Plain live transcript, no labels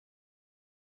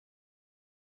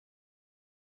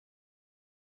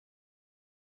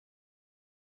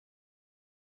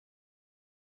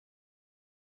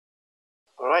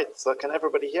All right, so can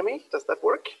everybody hear me? Does that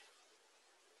work?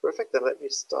 Perfect, then let me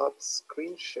start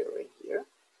screen sharing here.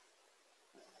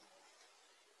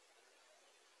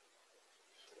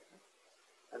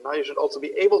 And now you should also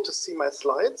be able to see my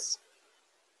slides.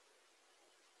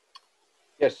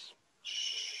 Yes.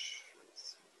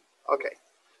 Okay,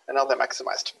 and now they're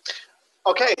maximized.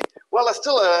 Okay, well,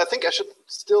 I think I should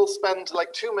still spend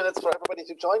like 2 minutes for everybody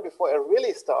to join before I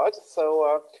really start.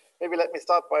 So maybe let me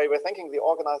start by thanking the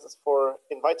organizers for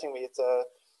inviting me. It's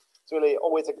really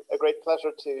always a great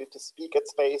pleasure to speak at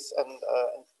Space, and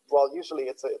well, usually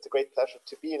it's a great pleasure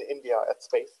to be in India at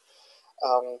Space.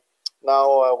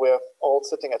 Now we're all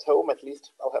sitting at home. At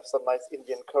least I'll have some nice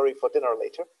Indian curry for dinner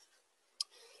later.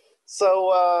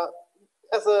 So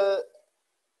as a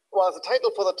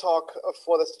title for the talk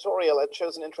for this tutorial, I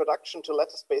chose an introduction to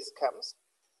lattice-based KEMs.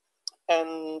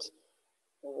 And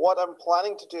what I'm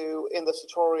planning to do in this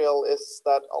tutorial is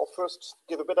that I'll first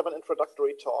give a bit of an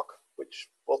introductory talk, which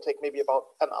will take maybe about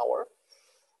an hour.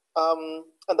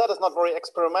 And that is not very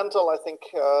experimental. I think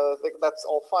that's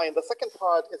all fine. The second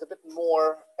part is a bit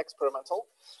more experimental.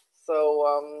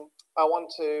 So I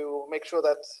want to make sure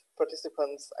that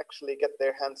participants actually get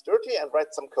their hands dirty and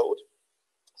write some code.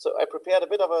 So I prepared a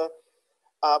bit of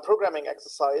a programming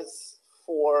exercise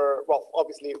for, well,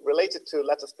 obviously related to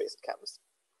lattice-based KEMs.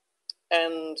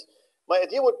 And my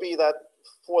idea would be that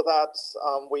for that,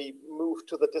 we move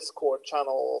to the Discord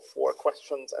channel for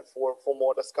questions and for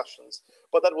more discussions,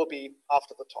 but that will be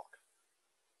after the talk.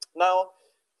 Now,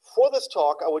 for this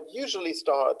talk, I would usually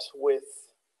start with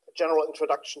a general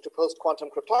introduction to post-quantum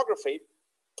cryptography,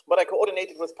 but I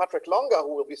coordinated with Patrick Longa,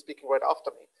 who will be speaking right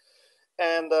after me.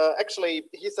 And actually,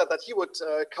 he said that he would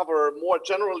cover more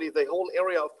generally the whole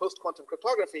area of post-quantum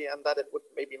cryptography, and that it would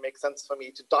maybe make sense for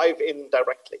me to dive in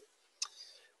directly.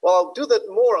 Well, I'll do that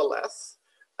more or less.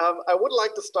 I would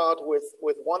like to start with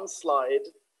one slide,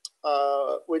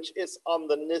 which is on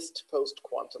the NIST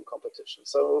post-quantum competition.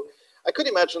 So I could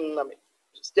imagine, I mean,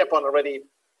 Stepan already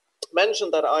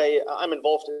mentioned that I'm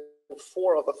involved in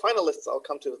 4 of the finalists. I'll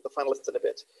come to the finalists in a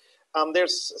bit.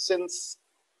 There's since,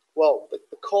 well,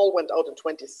 the call went out in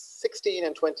 2016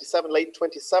 and late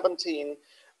 2017,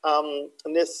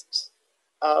 NIST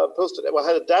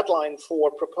had a deadline for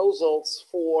proposals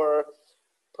for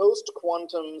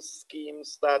post-quantum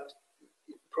schemes that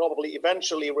probably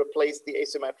eventually replace the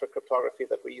asymmetric cryptography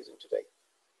that we're using today.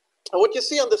 And what you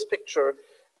see on this picture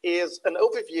is an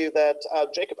overview that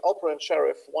Jacob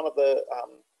Alperin-Sheriff, one of the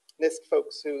NIST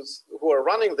folks who are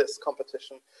running this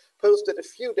competition, posted a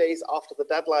few days after the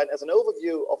deadline as an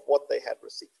overview of what they had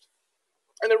received.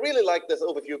 And I really like this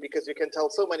overview because you can tell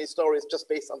so many stories just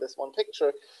based on this one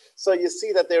picture. So you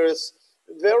see that there is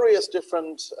various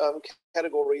different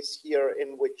categories here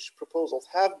in which proposals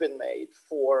have been made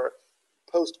for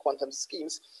post-quantum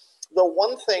schemes. The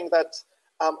one thing that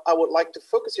I would like to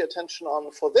focus your attention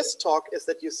on for this talk is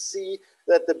that you see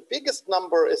that the biggest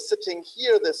number is sitting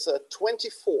here, this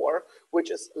 24,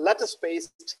 which is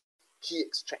lattice-based key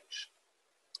exchange.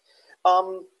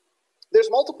 There's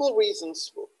multiple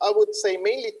reasons. I would say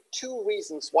mainly 2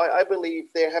 reasons why I believe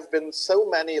there have been so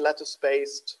many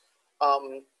lattice-based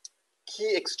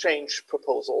key exchange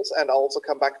proposals, and I'll also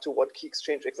come back to what key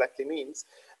exchange exactly means.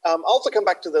 I'll also come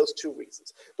back to those 2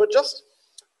 reasons. But just,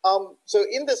 so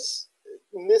in this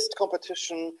NIST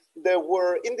competition, there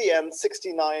were, in the end,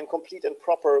 69 complete and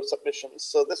proper submissions.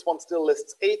 So this one still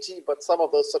lists 80, but some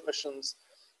of those submissions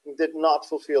did not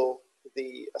fulfill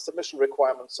the submission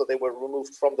requirements, so they were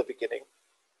removed from the beginning.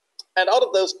 And out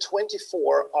of those,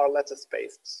 24 are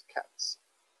lattice-based KEMs.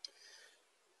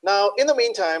 Now, in the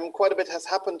meantime, quite a bit has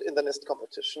happened in the NIST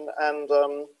competition, and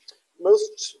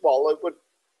well, it were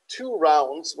 2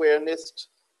 rounds where NIST,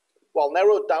 well,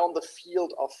 narrowed down the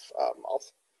field of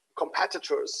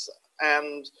competitors.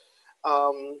 And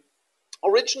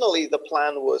originally, the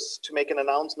plan was to make an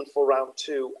announcement for round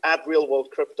 2 at Real World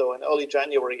Crypto in early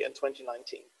January in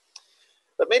 2019.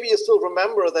 But maybe you still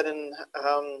remember that in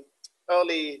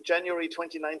early January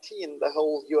 2019, the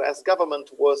whole US government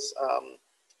was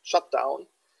shut down.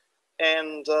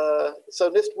 And so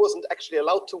NIST wasn't actually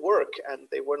allowed to work, and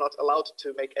they were not allowed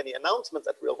to make any announcements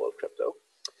at Real World Crypto.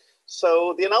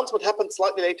 So the announcement happened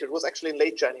slightly later. It was actually in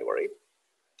late January.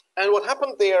 And what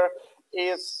happened there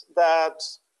is that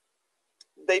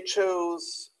they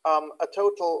chose a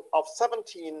total of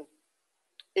 17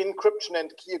 encryption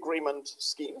and key agreement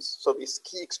schemes. So these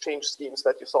key exchange schemes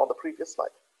that you saw on the previous slide.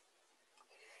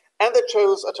 And they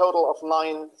chose a total of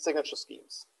 9 signature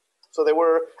schemes. So there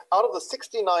were, out of the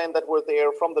 69 that were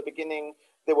there from the beginning,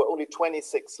 there were only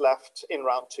 26 left in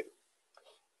round 2.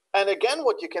 And again,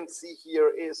 what you can see here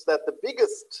is that the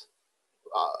biggest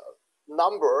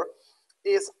number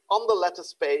is on the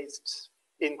lattice-based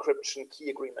encryption key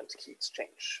agreement key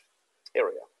exchange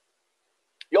area.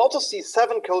 You also see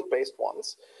 7 code-based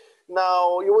ones.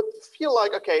 Now, you would feel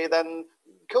like, okay, then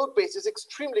code-based is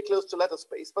extremely close to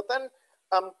lattice-based, but then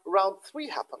round 3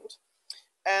 happened.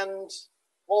 And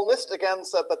well, NIST again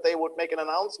said that they would make an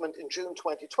announcement in June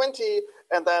 2020,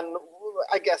 and then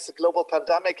I guess a global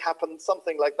pandemic happened,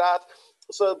 something like that.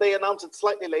 So they announced it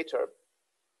slightly later.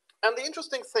 And the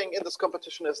interesting thing in this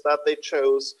competition is that they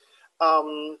chose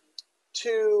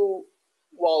two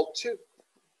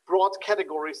broad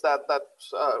categories that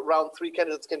round 3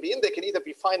 candidates can be in. They can either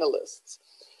be finalists,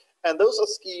 and those are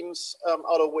schemes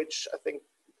out of which I think,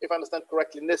 if I understand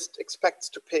correctly, NIST expects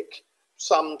to pick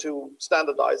some to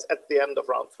standardize at the end of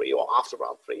round 3 or after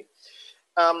round 3.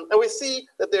 And we see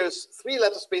that there's 3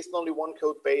 lattice-based and only 1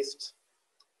 code-based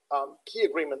key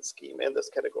agreement scheme in this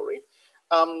category.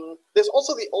 There's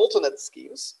also the alternate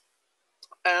schemes.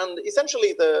 And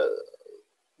essentially the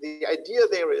idea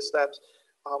there is that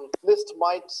NIST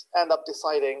might end up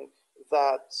deciding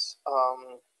that,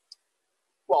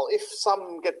 well, if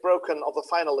some get broken of the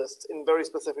finalists in very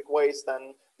specific ways,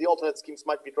 then the alternate schemes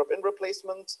might be drop-in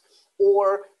replacements,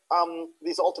 or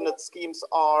these alternate schemes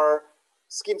are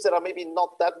schemes that are maybe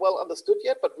not that well understood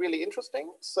yet, but really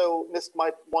interesting. So NIST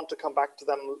might want to come back to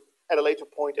them at a later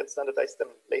point and standardize them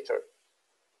later.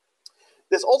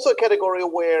 There's also a category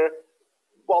where,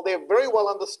 well, they're very well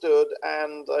understood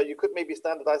and you could maybe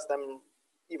standardize them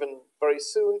even very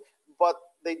soon, but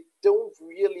they don't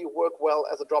really work well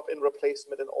as a drop-in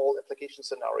replacement in all application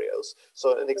scenarios.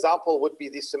 So an example would be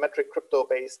these symmetric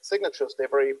crypto-based signatures. They're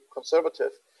very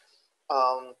conservative,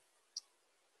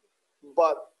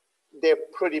 but they're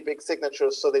pretty big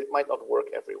signatures, so they might not work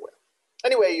everywhere.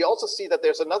 Anyway, you also see that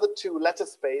there's another 2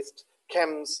 lattice-based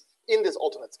KEMs in this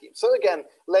alternate scheme. So again,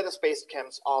 lattice-based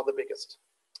KEMs are the biggest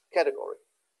category.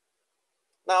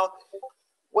 Now,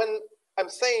 when I'm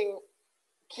saying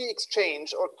key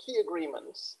exchange or key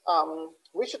agreements,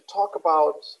 we should talk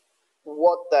about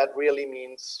what that really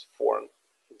means for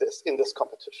this in this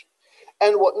competition.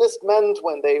 And what NIST meant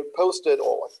when they posted,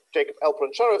 or what Jacob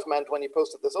Alperin-Sheriff meant when he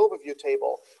posted this overview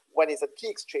table, when he said key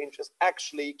exchange, is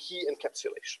actually key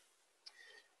encapsulation.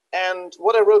 And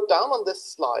what I wrote down on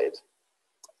this slide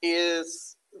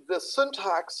is the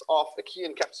syntax of a key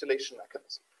encapsulation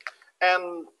mechanism.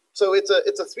 And so it's a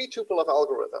 3-tuple of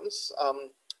algorithms,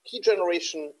 key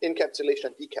generation, encapsulation,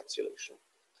 and decapsulation,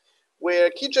 where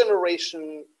key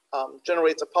generation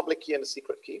generates a public key and a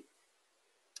secret key.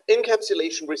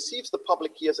 Encapsulation receives the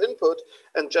public key as input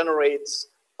and generates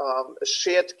a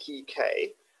shared key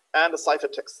K and a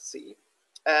ciphertext C.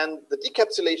 And the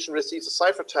decapsulation receives a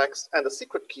ciphertext and a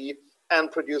secret key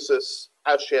and produces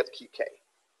a shared key K.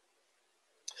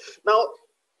 Now,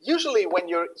 usually when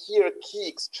you hear key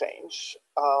exchange,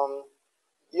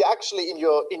 you actually in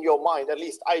your mind, at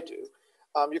least I do,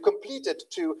 you complete it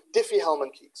to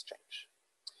Diffie-Hellman key exchange.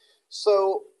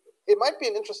 So it might be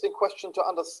an interesting question to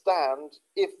understand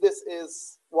if this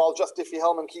is, well, just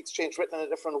Diffie-Hellman key exchange written in a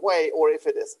different way, or if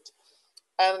it isn't.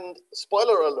 And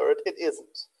spoiler alert, it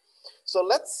isn't. So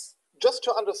let's, just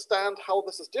to understand how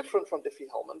this is different from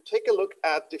Diffie-Hellman, take a look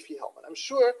at Diffie-Hellman. I'm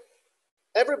sure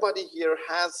everybody here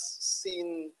has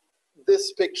seen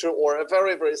this picture or a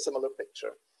very, very similar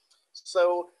picture.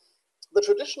 So the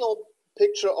traditional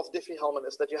picture of Diffie-Hellman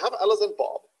is that you have Alice and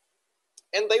Bob,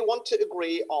 and they want to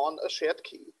agree on a shared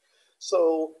key.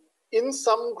 So in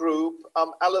some group,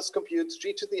 Alice computes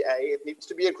G to the A. It needs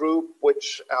to be a group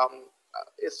which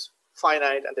is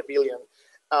finite and abelian,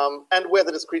 and where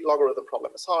the discrete logarithm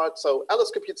problem is hard. So Alice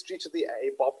computes G to the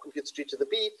A, Bob computes G to the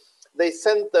B. They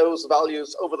send those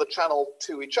values over the channel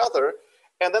to each other,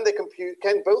 and then they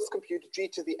can both compute G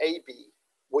to the AB,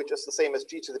 which is the same as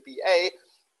G to the BA,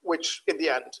 which in the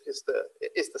end is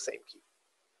the same key.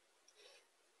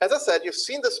 As I said, you've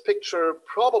seen this picture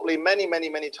probably many, many,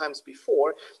 many times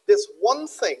before. There's one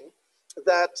thing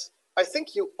that I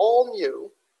think you all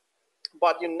knew,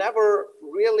 but you never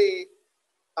really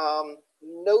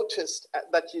noticed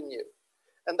that you knew.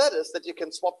 And that is that you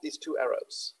can swap these 2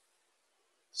 arrows.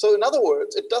 So in other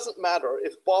words, it doesn't matter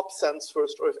if Bob sends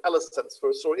first or if Alice sends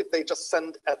first, or if they just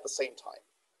send at the same time.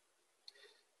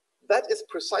 That is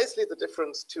precisely the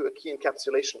difference to a key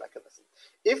encapsulation mechanism.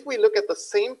 If we look at the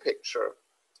same picture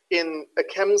in a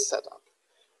KEM setup,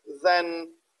 then,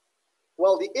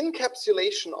 well, the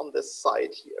encapsulation on this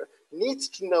side here needs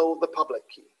to know the public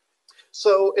key.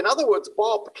 So in other words,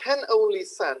 Bob can only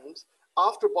send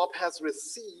after Bob has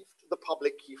received the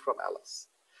public key from Alice.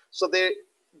 So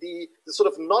the sort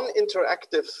of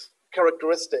non-interactive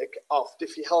characteristic of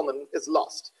Diffie-Hellman is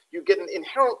lost. You get an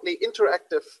inherently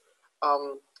interactive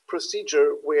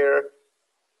procedure where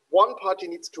one party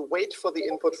needs to wait for the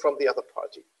input from the other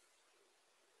party.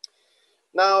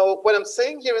 Now, what I'm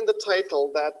saying here in the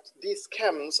title that these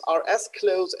KEMs are as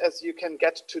close as you can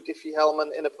get to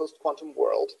Diffie-Hellman in a post-quantum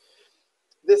world,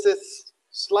 this is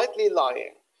slightly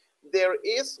lying. There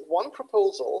is one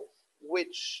proposal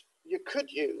which you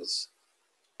could use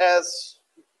as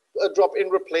a drop-in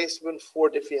replacement for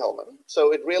Diffie-Hellman.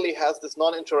 So it really has this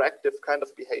non-interactive kind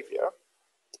of behavior.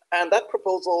 And that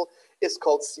proposal is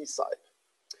called Seaside.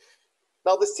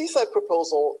 Now, the Seaside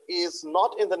proposal is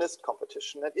not in the NIST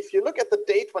competition. And if you look at the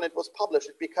date when it was published,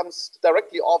 it becomes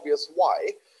directly obvious why.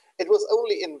 It was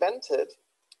only invented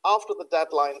after the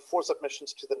deadline for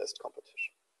submissions to the NIST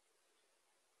competition.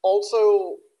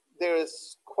 Also, there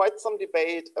is quite some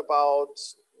debate about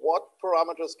what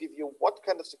parameters give you what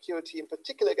kind of security, in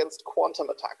particular against quantum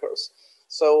attackers.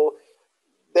 So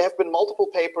there have been multiple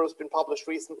papers been published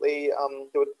recently.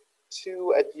 There were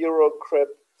 2 at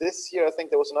Eurocrypt this year. I think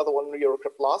there was another one in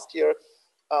Eurocrypt last year,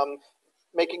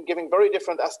 giving very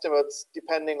different estimates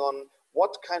depending on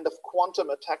what kind of quantum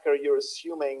attacker you're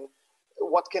assuming,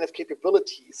 what kind of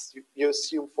capabilities you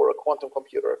assume for a quantum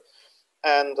computer.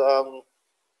 And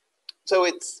so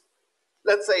it's,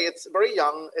 let's say it's very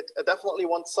young. It definitely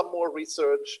wants some more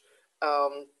research.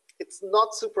 It's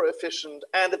not super efficient,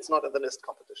 and it's not in the NIST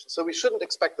competition. So we shouldn't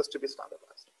expect this to be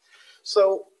standardized.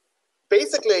 So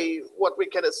basically, what we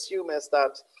can assume is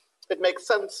that it makes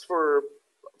sense for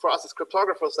us as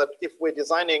cryptographers that if we're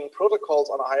designing protocols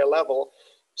on a higher level,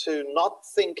 to not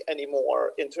think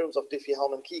anymore in terms of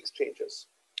Diffie-Hellman key exchanges,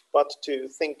 but to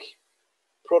think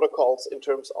protocols in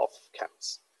terms of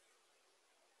KEMs.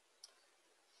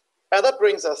 And that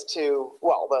brings us to,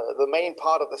 well, the main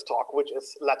part of this talk, which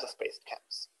is lattice-based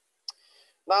KEMs.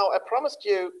 Now, I promised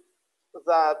you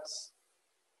that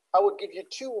I would give you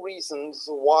 2 reasons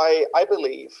why I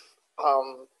believe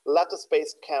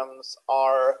lattice-based KEMs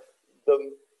are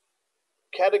the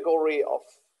category of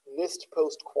NIST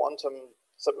post-quantum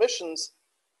submissions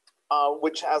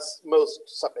which has most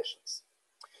submissions.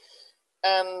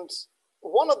 And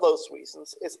one of those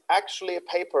reasons is actually a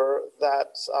paper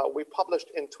that we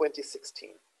published in 2016.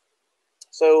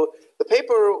 So the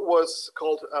paper was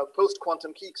called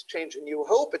Post-Quantum Key Exchange in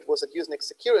NewHope. It was at Usenix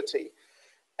Security.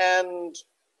 And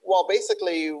well,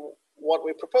 basically what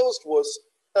we proposed was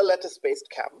a lattice-based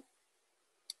KEM.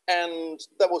 And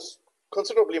that was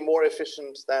considerably more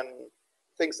efficient than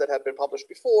things that had been published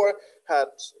before, had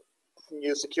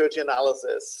new security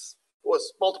analysis,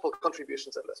 was multiple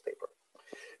contributions in this paper.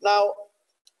 Now,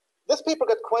 this paper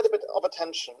got quite a bit of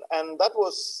attention, and that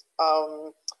was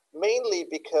mainly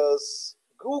because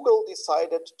Google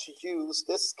decided to use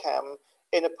this KEM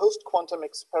in a post-quantum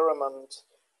experiment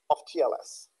of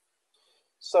TLS.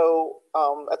 So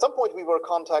at some point we were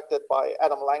contacted by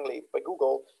Adam Langley, by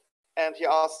Google, and he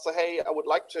asked, hey, I would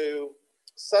like to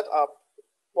set up,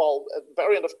 well, a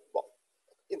variant of, well,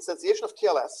 instantiation of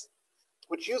TLS,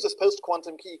 which uses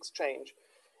post-quantum key exchange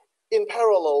in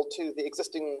parallel to the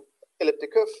existing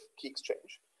elliptic-curve key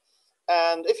exchange.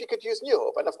 And if you could use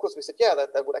NewHope, and of course we said, yeah,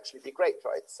 that would actually be great,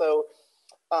 right? So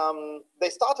they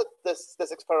started this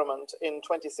experiment in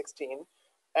 2016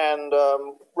 and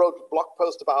wrote a blog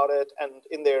post about it, and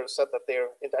in there said that they're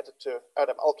indebted to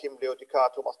Adam Alkim, Leo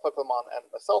Ducat, Thomas Pöppelmann, and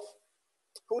myself,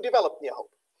 who developed NewHope.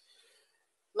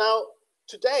 Now,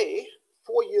 today,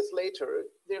 4 years later,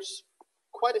 there's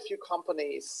quite a few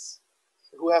companies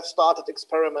who have started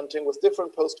experimenting with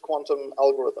different post-quantum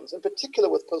algorithms, in particular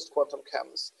with post-quantum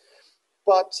KEMs.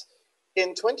 But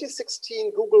in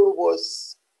 2016, Google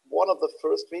was one of the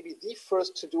first, maybe the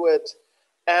first to do it.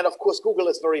 And of course, Google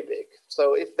is very big.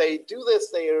 So if they do this,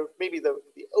 they are maybe the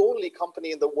only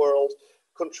company in the world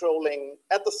controlling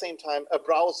at the same time a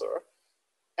browser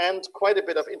and quite a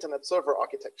bit of internet server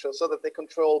architecture so that they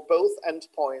control both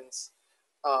endpoints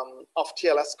of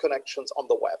TLS connections on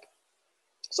the web.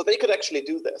 So they could actually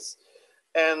do this.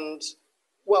 And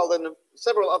well, then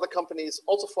several other companies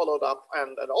also followed up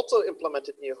and also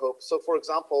implemented NewHope. So for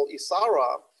example,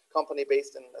 Isara, company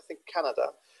based in, I think, Canada,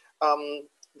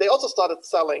 they also started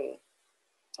selling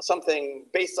something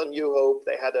based on NewHope.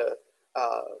 They had a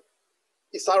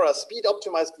Isara speed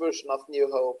optimized version of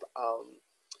NewHope.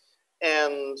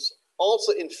 And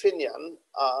also Infineon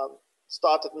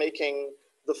started making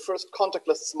the first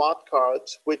contactless smart card,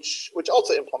 which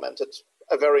also implemented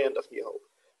a variant of NewHope.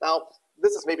 Now,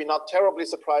 this is maybe not terribly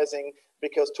surprising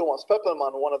because Thomas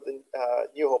Pöppelmann, one of the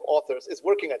NewHope authors, is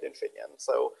working at Infineon.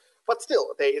 So, but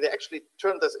still, they actually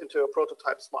turned this into a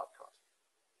prototype smart card.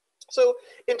 So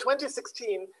in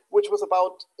 2016, which was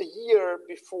about a year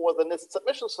before the NIST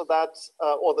submission, so that,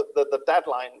 or the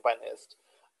deadline by NIST,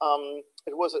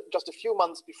 it was just a few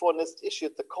months before NIST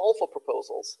issued the call for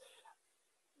proposals,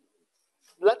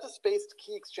 lattice-based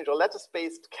key exchange or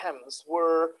lattice-based KEMs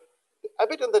were a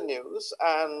bit in the news,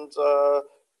 and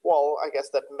well, I guess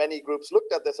that many groups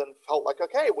looked at this and felt like,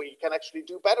 okay, we can actually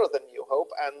do better than NewHope,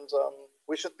 and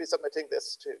we should be submitting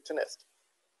this to NIST.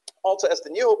 Also, as the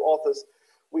NewHope authors,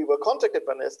 we were contacted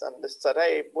by NIST, and NIST said,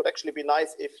 hey, it would actually be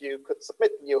nice if you could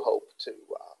submit NewHope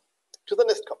to the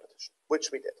NIST competition, which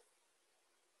we did.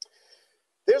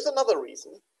 There's another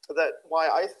reason that why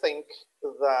I think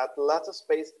that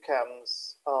lattice-based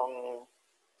KEMs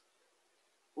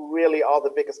really are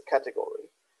the biggest category.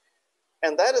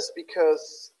 And that is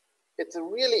because it's a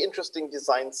really interesting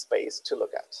design space to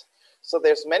look at. So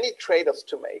there's many trade-offs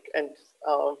to make. And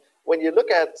when you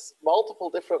look at multiple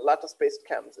different lattice-based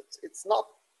KEMs, it's not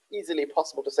easily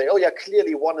possible to say, oh yeah,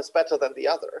 clearly one is better than the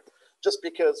other, just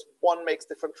because one makes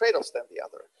different trade-offs than the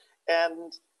other.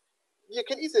 And you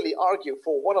can easily argue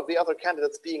for one of the other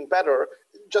candidates being better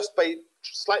just by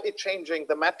slightly changing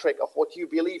the metric of what you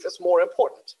believe is more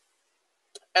important.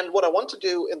 And what I want to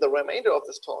do in the remainder of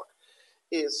this talk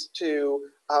is to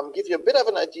give you a bit of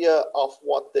an idea of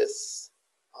what this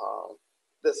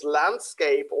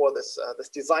landscape or this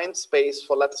design space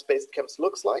for lattice-based KEMs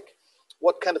looks like,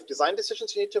 what kind of design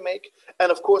decisions you need to make,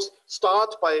 and of course,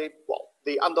 start by, well,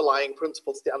 the underlying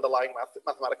principles, the underlying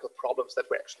mathematical problems that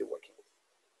we're actually working with.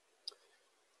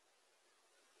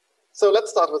 So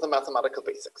let's start with the mathematical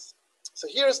basics. So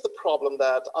here's the problem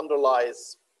that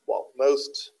underlies, well,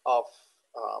 most of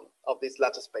these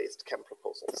lattice-based KEM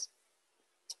proposals.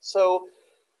 So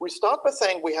we start by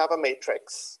saying we have a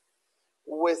matrix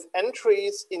with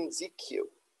entries in ZQ.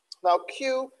 Now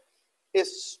Q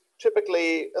is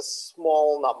typically a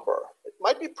small number. It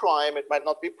might be prime, it might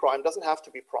not be prime, doesn't have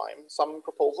to be prime. Some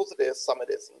proposals it is, some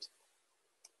it isn't.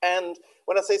 And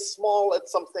when I say small,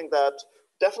 it's something that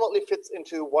definitely fits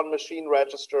into one machine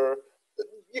register.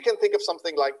 You can think of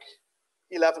something like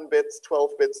 11 bits,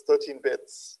 12 bits, 13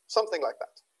 bits, something like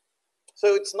that.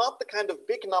 So it's not the kind of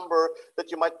big number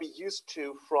that you might be used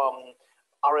to from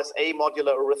RSA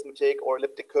modular arithmetic or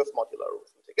elliptic-curve modular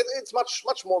arithmetic. It's much,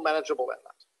 much more manageable than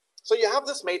that. So you have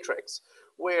this matrix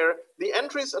where the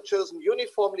entries are chosen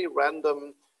uniformly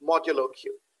random modulo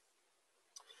Q.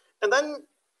 And then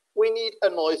we need a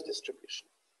noise distribution.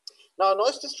 Now, a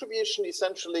noise distribution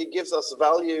essentially gives us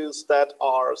values that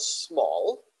are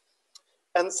small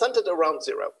and centered around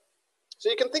 0. So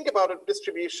you can think about a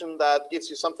distribution that gives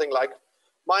you something like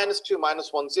 -2,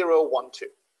 -1, 0, 1,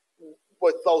 2,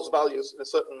 with those values in a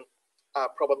certain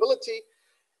probability.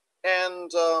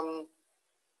 And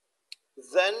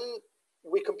then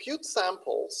we compute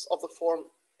samples of the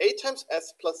form A times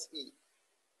S plus E,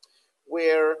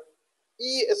 where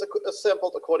E is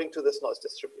sampled according to this noise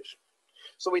distribution.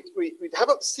 So we have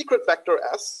a secret vector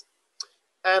S,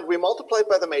 and we multiply it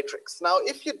by the matrix. Now,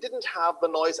 if you didn't have the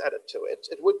noise added to it,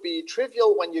 it would be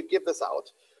trivial when you give this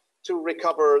out to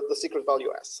recover the secret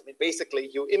value S. I mean, basically,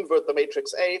 you invert the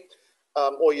matrix A,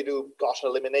 or you do Gaussian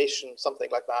elimination, something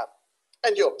like that,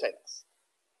 and you obtain S.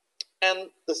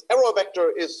 And this error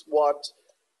vector is what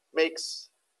makes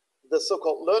the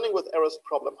so-called learning with errors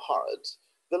problem hard.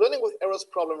 The learning with errors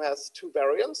problem has two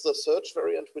variants, the search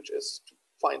variant, which is to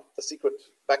find the secret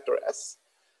vector S,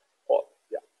 or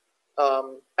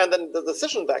and then the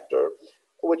decision vector,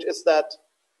 which is that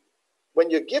when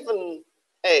you're given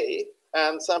A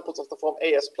and samples of the form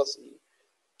AS plus E,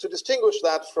 to distinguish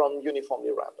that from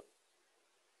uniformly random.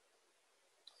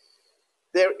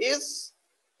 There is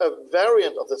a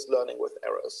variant of this learning with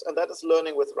errors, and that is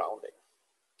learning with rounding.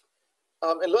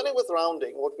 In learning with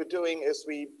rounding, what we're doing is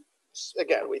we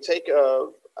take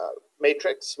a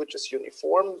matrix which is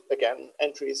uniform, again,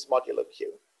 entries modulo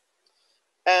Q.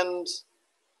 And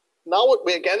now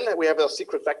we have a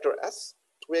secret vector S.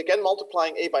 We're again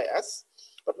multiplying A by S,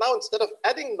 but now instead of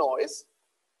adding noise,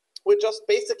 we're just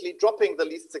basically dropping the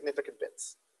least significant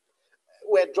bits.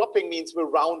 Where dropping means we're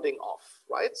rounding off,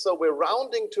 right? So we're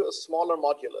rounding to a smaller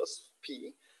modulus,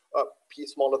 P, P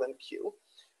smaller than Q.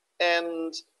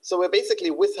 And so we're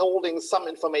basically withholding some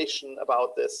information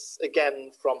about this,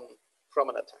 again, from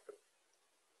an attacker.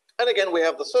 And again, we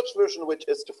have the search version, which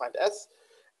is to find S,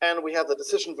 and we have the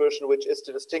decision version, which is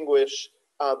to distinguish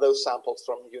those samples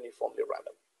from uniformly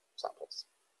random samples.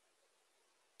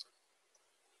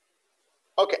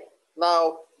 Okay,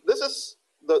 now this is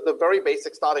the very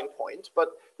basic starting point, but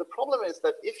the problem is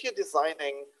that if you're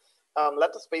designing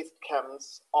lattice-based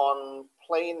KEMs on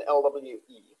plain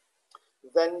LWE,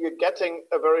 then you're getting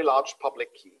a very large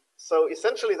public key. So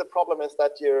essentially the problem is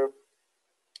that you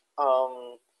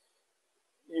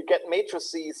get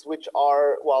matrices which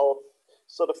are, well,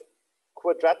 sort of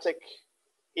quadratic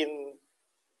in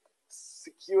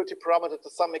security parameter to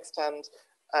some extent,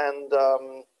 and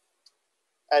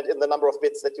in the number of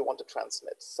bits that you want to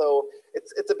transmit. So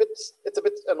it's a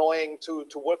bit annoying to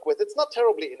work with. It's not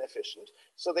terribly inefficient.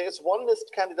 So there's one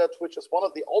NIST candidate which is one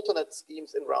of the alternate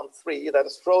schemes in round 3, that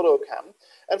is FrodoChem,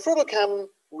 and FrodoChem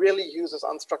really uses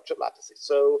unstructured lattices.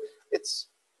 So it's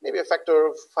maybe a factor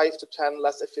of 5 to 10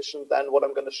 less efficient than what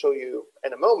I'm going to show you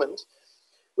in a moment,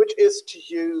 which is to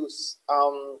use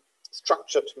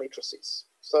structured matrices.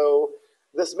 So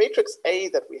this matrix A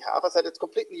that we have, I said it's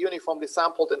completely uniformly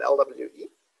sampled in LWE,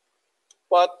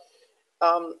 but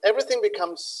everything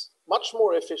becomes much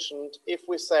more efficient if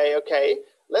we say, okay,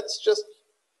 let's just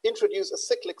introduce a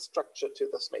cyclic structure to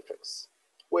this matrix,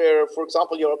 where, for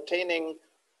example, you're obtaining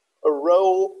a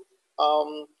row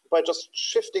by just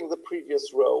shifting the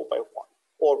previous row by 1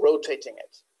 or rotating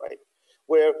it, right?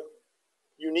 Where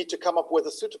you need to come up with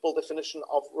a suitable definition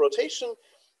of rotation.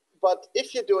 But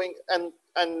if you're doing, and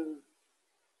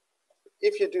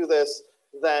if you do this,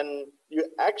 then you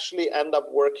actually end up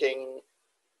working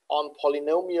on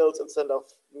polynomials instead of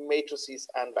matrices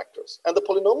and vectors. And the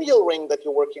polynomial ring that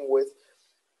you're working with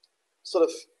sort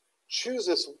of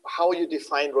chooses how you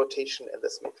define rotation in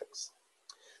this matrix.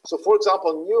 So for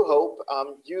example,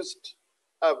 NewHope used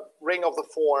a ring of the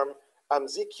form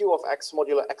ZQ of x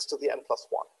modulo x to the n plus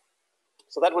 1.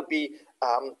 So that would be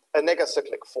a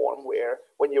negacyclic form where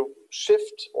when you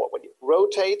shift or when you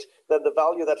rotate, then the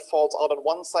value that falls out on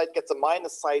one side gets a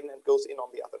minus sign and goes in on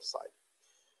the other side.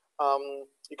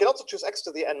 You can also choose x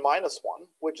to the n minus 1,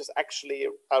 which is actually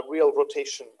a real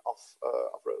rotation of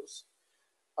rows.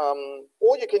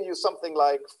 Or you can use something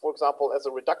like, for example, as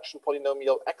a reduction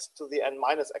polynomial, x to the n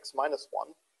minus x minus 1.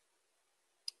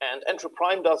 And NTRU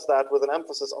prime does that with an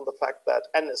emphasis on the fact that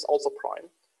n is also prime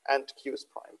and q is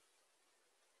prime.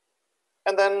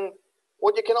 And then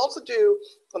what you can also do,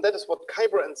 and that is what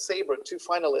Kyber and Saber, 2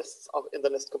 finalists in the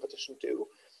NIST competition, do,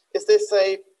 is they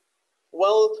say,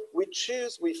 well, we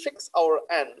fix our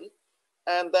n,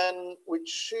 and then we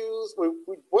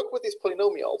work with these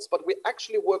polynomials, but we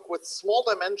actually work with small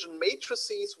dimension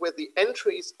matrices where the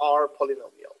entries are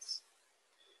polynomials.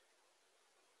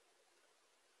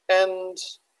 And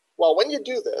well, when you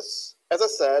do this, as I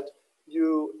said,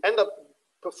 you end up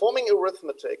performing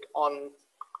arithmetic on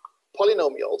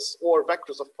polynomials or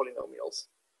vectors of polynomials,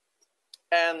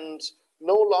 and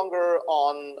no longer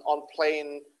on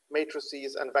plain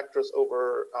matrices and vectors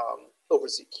over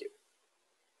ZQ.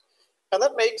 And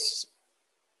that makes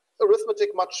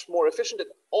arithmetic much more efficient. It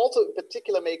also in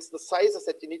particular makes the sizes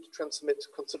that you need to transmit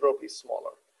considerably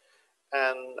smaller.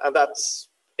 And that's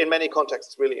in many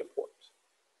contexts really important.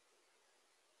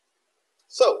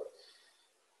 So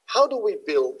how do we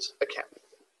build a KEM?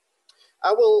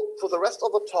 I will, for the rest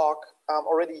of the talk,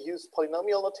 already use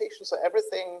polynomial notation. So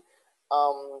everything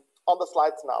on the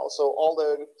slides now, so all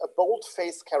the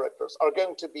bold-faced characters are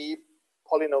going to be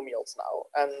polynomials now.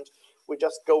 And we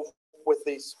just go with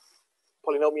these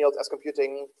polynomials as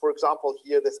computing. For example,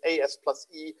 here, this AS plus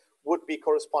E would be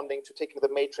corresponding to taking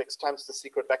the matrix times the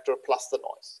secret vector plus the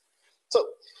noise. So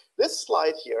this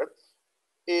slide here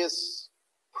is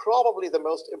probably the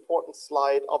most important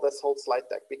slide of this whole slide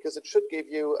deck, because it should give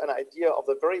you an idea of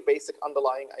the very basic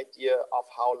underlying idea of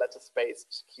how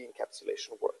lattice-based key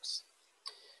encapsulation works.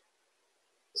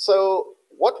 So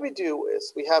what we do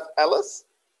is we have Alice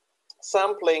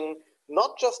sampling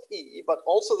not just E, but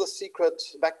also the secret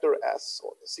vector S,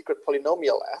 or the secret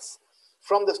polynomial S,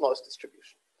 from this noise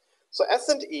distribution. So S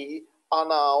and E are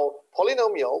now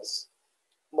polynomials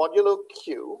modulo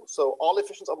Q. So all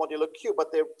efficients are modulo Q,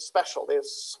 but they're special. They're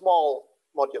small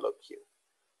modulo Q.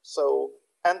 So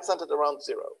n centered around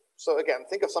 0. So again,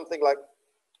 think of something like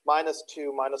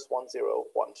 -2, -1, 0,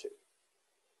 1, 2.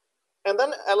 And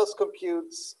then Alice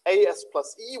computes AS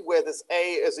plus E, where this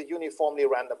A is a uniformly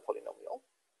random polynomial,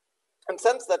 and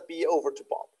sends that B over to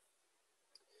Bob.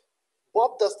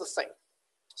 Bob does the same.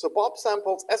 So Bob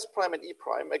samples S prime and E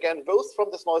prime, again, both from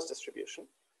this noise distribution,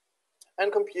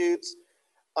 and computes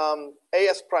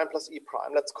AS prime plus E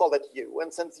prime, let's call that U,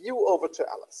 and sends U over to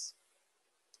Alice.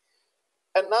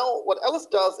 And now what Alice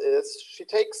does is she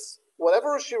takes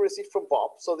whatever she received from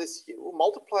Bob, so this U,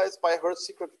 multiplies by her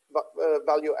secret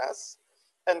value S,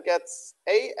 and gets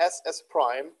ASS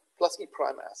prime plus E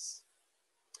prime S.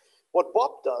 What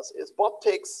Bob does is Bob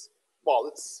takes, well,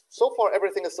 it's so far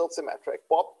everything is still symmetric.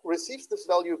 Bob receives this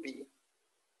value B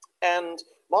and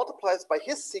multiplies by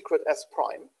his secret S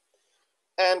prime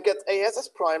and gets ASS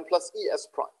prime plus ES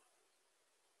prime.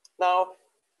 Now,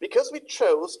 because we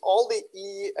chose all the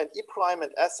E and E prime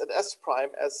and S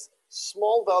prime as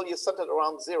small values centered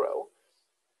around 0,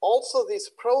 also these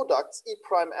products E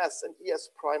prime S and ES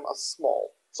prime are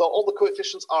small. So all the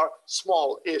coefficients are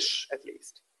small-ish, at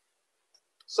least.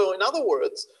 So in other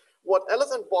words, what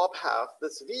Alice and Bob have,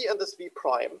 this v and this v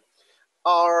prime,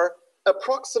 are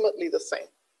approximately the same.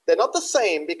 They're not the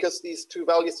same because these two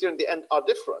values here in the end are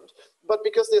different, but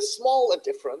because they're small and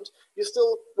different, you're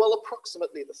still, well,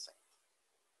 approximately the same.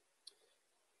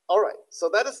 All right, so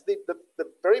that is the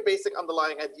very basic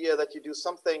underlying idea that you do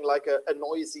something like a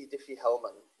noisy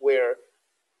Diffie-Hellman, where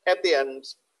at the end,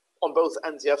 on both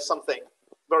ends, you have something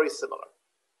very similar.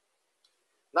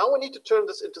 Now we need to turn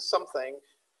this into something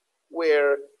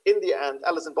where, in the end,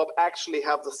 Alice and Bob actually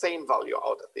have the same value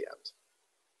out at the end.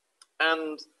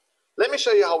 And let me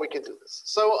show you how we can do this.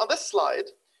 So on this slide,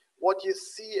 what you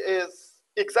see is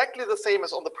exactly the same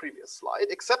as on the previous slide,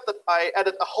 except that I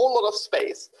added a whole lot of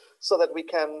space so that we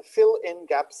can fill in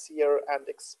gaps here and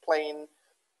explain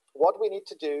what we need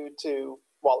to do to,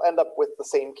 well, end up with the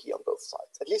same key on both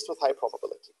sides, at least with high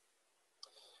probability.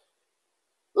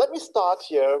 Let me start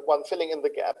here, when filling in the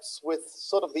gaps, with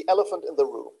sort of the elephant in the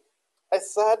room. I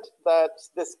said that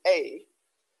this A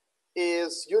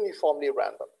is uniformly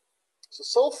random.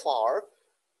 So far,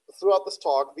 throughout this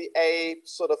talk, the A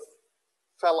sort of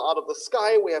fell out of the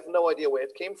sky. We have no idea where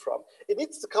it came from. It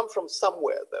needs to come from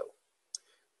somewhere, though.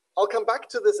 I'll come back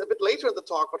to this a bit later in the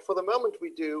talk, but for the moment,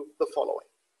 we do the following.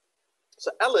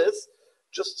 So Alice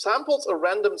just samples a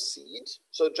random seed,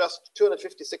 so just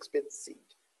 256-bit seed,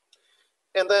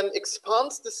 and then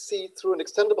expands the seed through an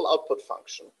extendable output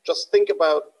function. Just think of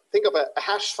a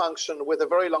hash function with a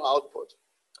very long output,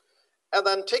 and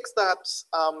then takes that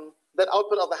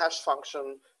output of the hash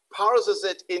function, parses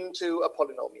it into a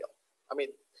polynomial. I mean,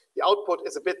 the output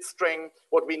is a bit string.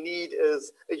 What we need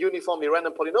is a uniformly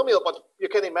random polynomial, but you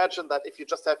can imagine that if you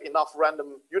just have enough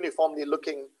uniformly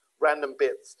looking random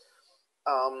bits,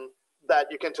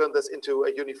 that you can turn this into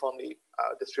a uniformly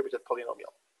distributed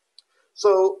polynomial.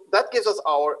 So that gives us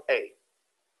our A.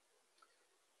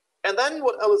 And then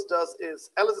what Alice does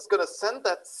is, Alice is going to send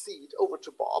that seed over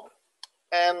to Bob,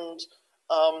 and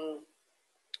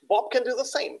Bob can do the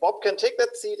same. Bob can take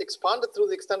that seed, expand it through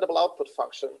the extendable output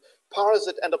function, parse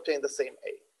it, and obtain the same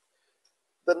A.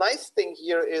 The nice thing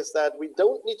here is that we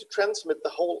don't need to transmit the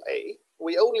whole A.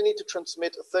 We only need to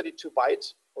transmit a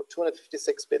 32-byte or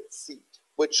 256-bit seed,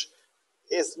 which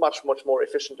is much, much more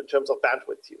efficient in terms of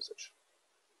bandwidth usage.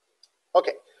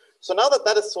 Okay, so now that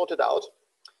that is sorted out,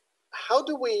 how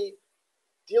do we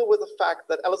deal with the fact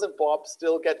that Alice and Bob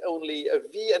still get only a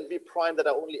v and v prime that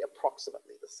are only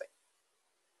approximately the same?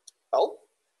 Well,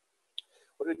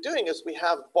 what we're doing is we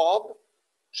have Bob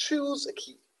choose a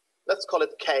key. Let's call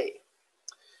it K.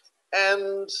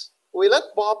 And we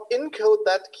let Bob encode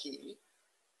that key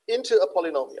into a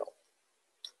polynomial.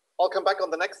 I'll come back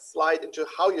on the next slide into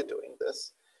how you're doing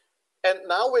this. And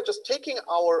now we're just taking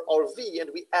our v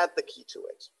and we add the key to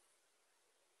it.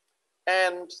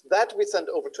 And that we send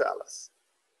over to Alice.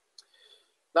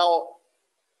 Now,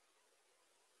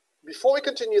 before we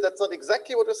continue, that's not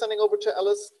exactly what we're sending over to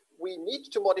Alice. We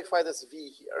need to modify this v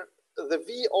here. The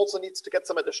v also needs to get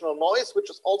some additional noise, which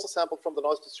is also sampled from the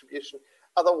noise distribution.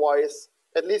 Otherwise,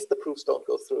 at least the proofs don't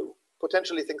go through.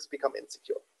 Potentially things become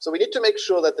insecure. So we need to make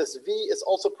sure that this v is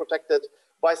also protected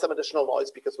by some additional noise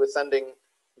because we're sending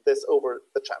this over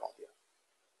the channel here.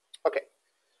 Okay,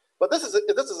 but this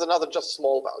is another just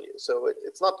small value. So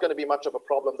it's not going to be much of a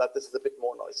problem that this is a bit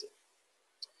more noisy.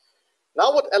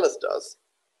 Now what Alice does,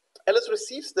 Alice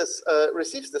receives this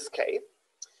K,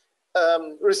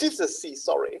 receives this C,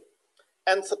 sorry,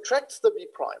 and subtracts the v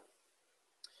prime.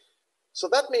 So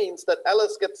that means that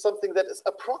Alice gets something that is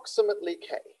approximately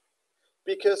K,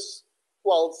 because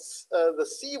while the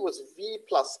C was v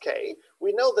plus K,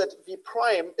 we know that v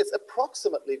prime is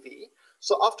approximately v.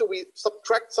 So after we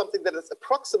subtract something that is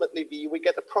approximately v, we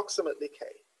get approximately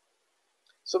K.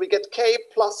 So we get K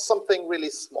plus something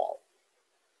really small.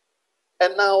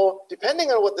 And now,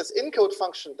 depending on what this encode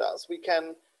function does, we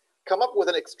can come up with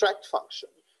an extract function,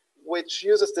 which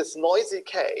uses this noisy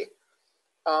K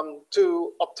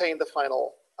to obtain the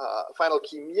final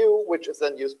key mu, which is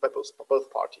then used by both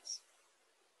parties.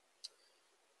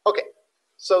 Okay,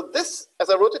 so this, as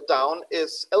I wrote it down,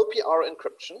 is LPR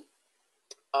encryption.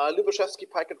 Lubashevsky,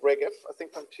 Pikert, Regev, I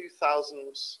think from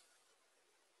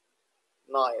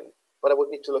 2009, but I would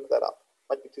need to look that up.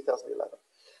 Might be 2011,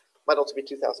 might also be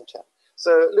 2010.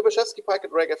 So Lubashevsky,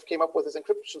 Pikert, Regev came up with this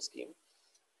encryption scheme,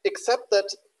 except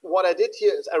that what I did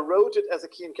here is I wrote it as a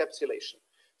key encapsulation.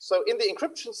 So in the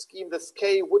encryption scheme, this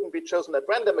K wouldn't be chosen at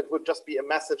random. It would just be a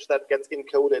message that gets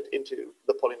encoded into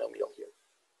the polynomial here.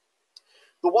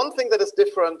 The one thing that is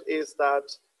different is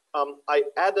that I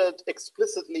added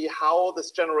explicitly how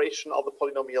this generation of the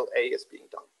polynomial A is being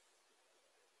done.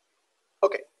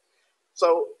 Okay,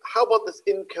 So how about this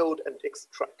encode and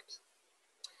extract?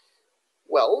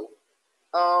 Well,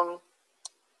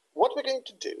 what we're going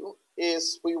to do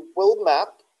is we will map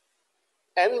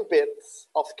n bits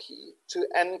of key to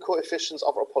n coefficients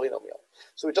of our polynomial.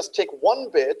 So we just take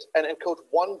one bit and encode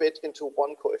one bit into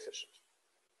one coefficient.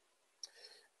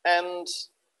 And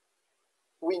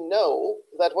we know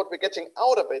that what we're getting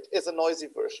out of it is a noisy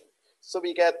version. So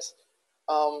we get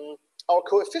our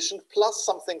coefficient plus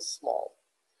something small.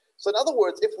 So in other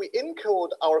words, if we encode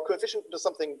our coefficient into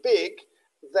something big,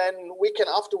 then we can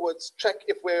afterwards check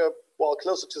if we're, well,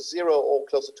 closer to 0 or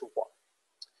closer to 1.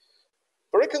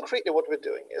 Very concretely, what we're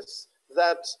doing is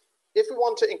that if we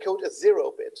want to encode a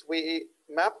 0 bit, we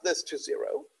map this to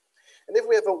 0. And if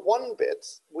we have a 1 bit,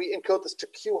 we encode this to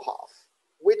q half,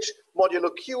 which modulo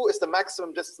q is the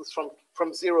maximum distance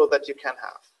from 0 that you can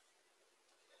have.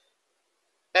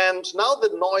 And now the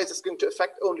noise is going to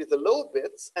affect only the low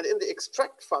bits. And in the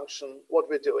extract function, what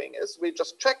we're doing is we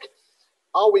just check,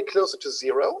 are we closer to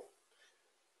 0?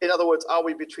 In other words, are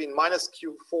we between minus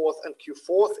q fourth and q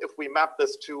fourth if we map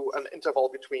this to an interval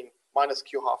between minus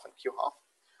q half and q half?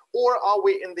 Or are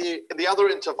we in the other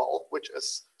interval, which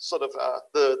is sort of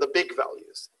the big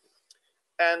values?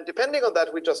 And depending on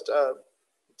that, we just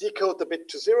decode the bit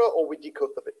to 0 or we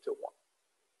decode the bit to 1.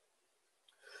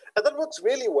 And that works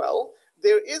really well.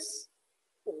 There is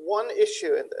one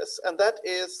issue in this, and that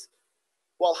is,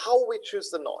 well, how we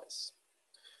choose the noise.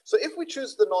 So if we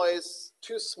choose the noise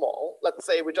too small, let's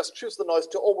say we just choose the noise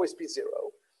to always be 0,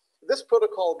 this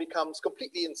protocol becomes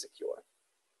completely insecure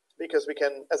because we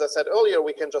can, as I said earlier,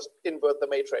 we can just invert the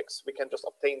matrix. We can just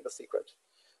obtain the secret.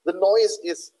 The noise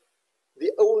is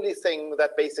the only thing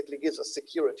that basically gives us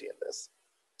security in this.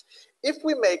 If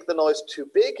we make the noise too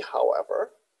big,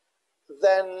 however,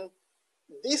 then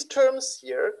these terms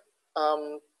here,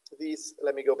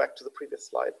 let me go back to the previous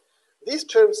slide. These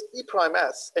terms E prime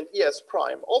S and ES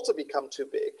prime also become too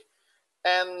big,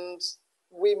 and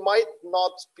we might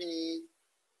not be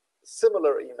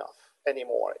similar enough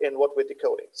anymore in what we're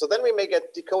decoding. So then we may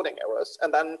get decoding errors,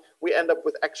 and then we end up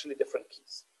with actually different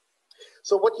keys.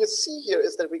 So what you see here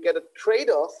is that we get a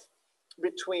trade-off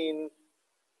between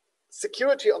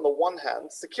security on the one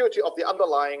hand, security of the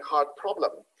underlying hard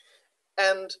problem,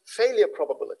 and failure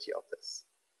probability of this,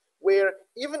 where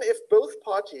even if both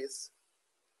parties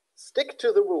stick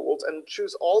to the rules and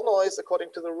choose all noise according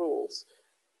to the rules,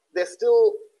 there's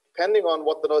still, depending on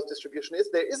what the noise distribution is,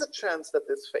 there is a chance that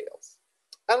this fails.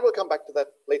 And we'll come back to that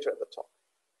later in the talk.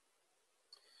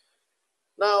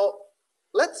 Now,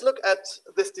 let's look at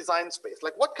this design space.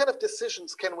 Like, what kind of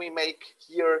decisions can we make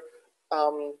here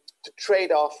to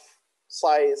trade off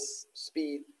size,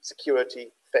 speed,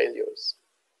 security, failures?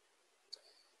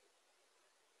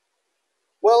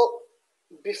 Well,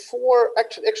 before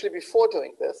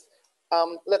doing this,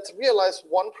 let's realize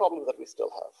one problem that we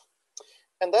still have.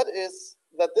 And that is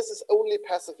that this is only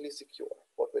passively secure,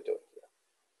 what we're doing here.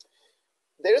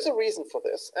 There is a reason for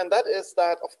this, and that is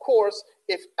that, of course,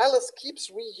 if Alice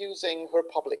keeps reusing her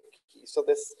public key, so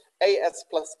this AS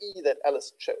plus E that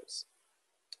Alice chose,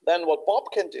 then what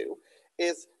Bob can do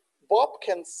is Bob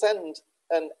can send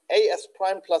an AS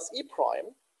prime plus E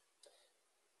prime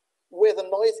where the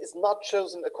noise is not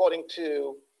chosen according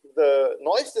to the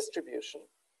noise distribution,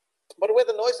 but where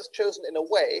the noise is chosen in a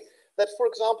way that, for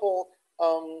example,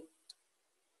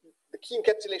 the key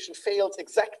encapsulation fails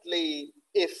exactly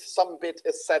if some bit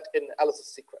is set in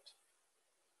Alice's secret.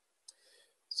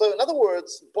 So in other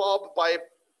words, Bob, by,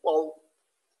 well,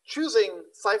 choosing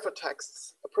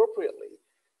ciphertexts appropriately,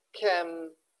 can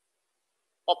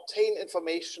obtain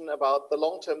information about the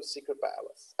long-term secret by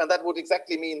Alice. And that would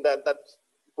exactly mean that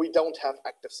we don't have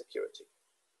active security.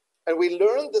 And we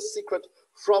learn the secret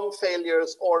from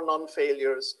failures or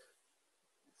non-failures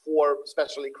for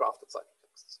specially crafted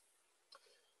ciphertexts.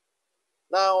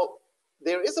 Now,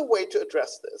 there is a way to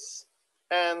address this.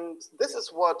 And this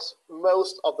is what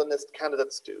most of the NIST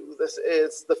candidates do. This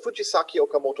is the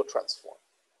Fujisaki-Okamoto transform.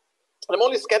 And I'm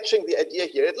only sketching the idea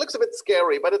here. It looks a bit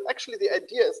scary, but actually the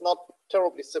idea is not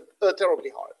terribly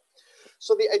hard.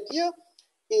 So the idea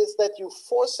is that you're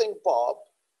forcing Bob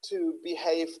to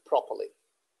behave properly.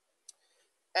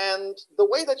 And the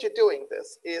way that you're doing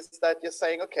this is that you're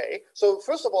saying, okay, so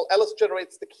first of all, Alice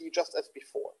generates the key just as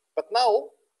before. But now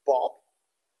Bob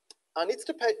needs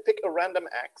to pick a random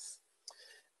X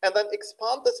and then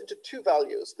expand this into two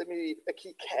values, maybe a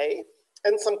key K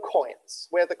and some coins,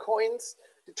 where the coins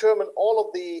determine all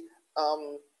of the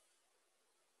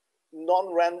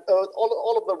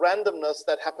all of the randomness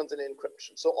that happens in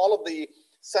encryption. So all of the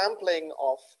sampling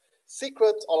of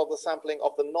secrets, all of the sampling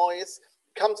of the noise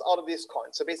comes out of these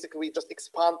coins. So basically we just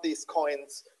expand these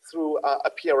coins through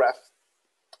a PRF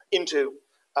into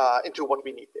what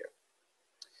we need there.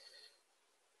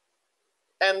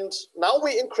 And now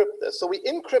we encrypt this. So we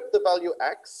encrypt the value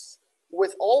x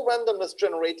with all randomness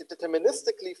generated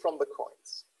deterministically from the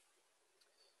coins.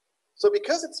 So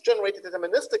because it's generated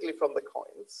deterministically from the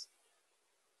coins,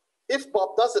 if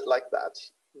Bob does it like that,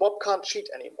 Bob can't cheat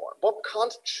anymore. Bob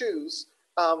can't choose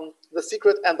the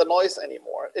secret and the noise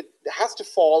anymore. It has to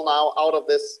fall now out of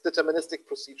this deterministic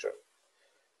procedure.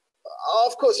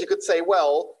 Of course, you could say,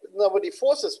 well, nobody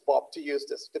forces Bob to use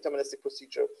this deterministic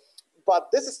procedure. But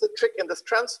this is the trick in this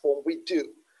transform we do.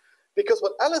 Because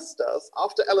what Alice does,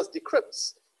 after Alice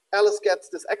decrypts, Alice gets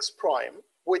this x prime,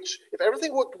 which, if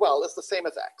everything worked well, is the same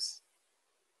as x.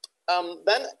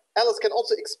 Then Alice can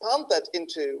also expand that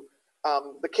into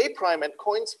the k prime and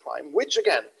coins prime, which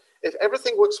again, if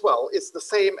everything works well, is the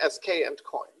same as k and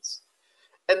coins.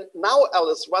 And now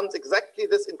Alice runs exactly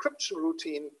this encryption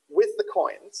routine with the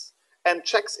coins and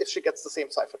checks if she gets the same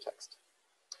ciphertext.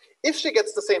 If she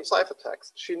gets the same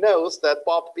ciphertext, she knows that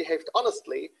Bob behaved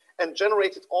honestly and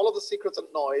generated all of the secrets and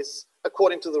noise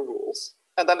according to the rules,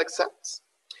 and then accepts.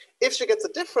 If she gets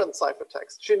a different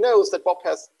ciphertext, she knows that Bob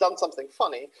has done something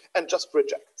funny and just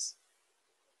rejects.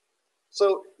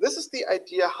 So this is the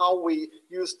idea how we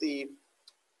use the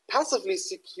passively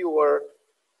secure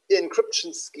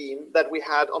encryption scheme that we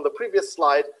had on the previous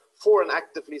slide for an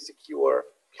actively secure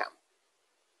KEM.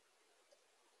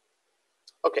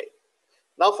 Okay.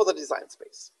 Now for the design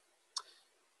space.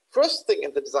 First thing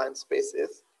in the design space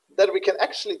is that we can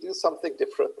actually do something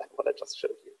different than what I just showed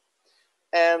you.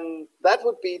 And that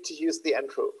would be to use the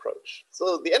NTRU approach.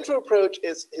 So the NTRU approach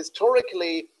is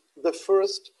historically the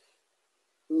first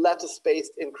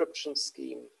lattice-based encryption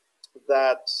scheme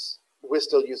that we're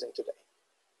still using today.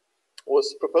 It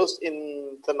was proposed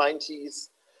in the 90s,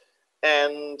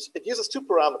 and it uses two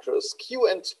parameters, Q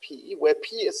and P, where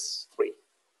P is 3.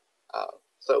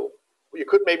 So you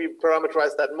could maybe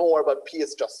parameterize that more, but P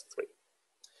is just 3.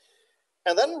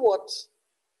 And then what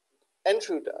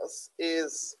NTRU does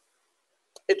is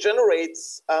it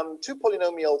generates two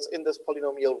polynomials in this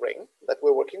polynomial ring that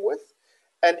we're working with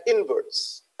and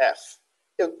inverts F.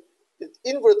 It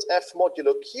inverts F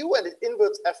modulo Q and it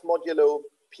inverts F modulo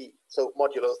P, so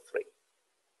modulo 3.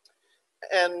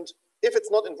 And if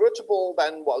it's not invertible,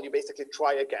 then, well, you basically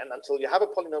try again until you have a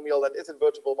polynomial that is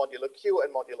invertible modulo Q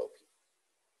and modulo P.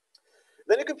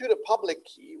 Then you compute a public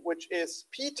key, which is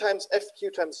P times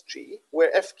FQ times G,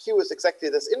 where FQ is exactly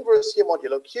this inverse here,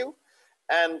 modulo Q,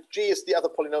 and G is the other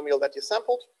polynomial that you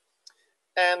sampled.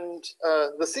 And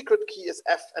the secret key is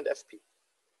F and FP.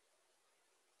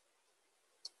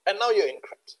 And now you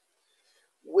encrypt,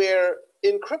 where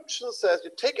encryption says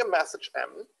you take a message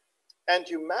M and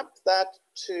you map that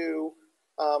to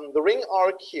the ring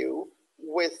RQ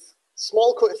with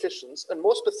small coefficients, and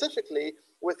more specifically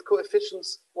with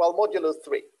coefficients, well, modulo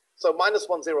 3, so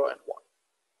 -1, 0, and 1.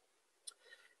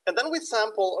 And then we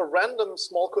sample a random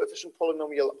small coefficient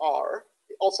polynomial R,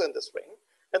 also in this ring,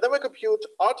 and then we compute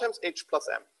R times H plus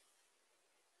M,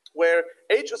 where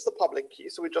H is the public key,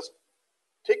 so we just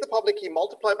take the public key,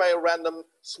 multiply by a random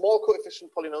small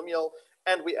coefficient polynomial,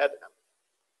 and we add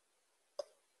M.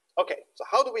 Okay, so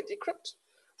how do we decrypt?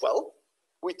 Well,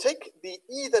 we take the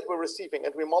E that we're receiving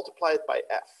and we multiply it by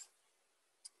F,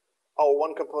 our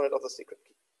one component of the secret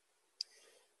key.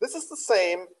 This is the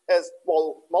same as,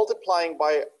 well, multiplying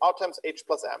by R times H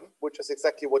plus M, which is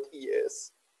exactly what E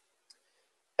is.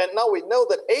 And now we know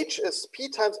that H is P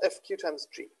times FQ times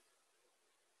G.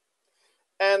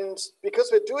 And because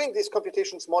we're doing these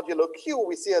computations modulo Q,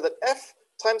 we see that F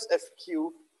times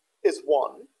FQ is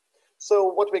 1. So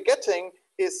what we're getting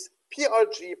is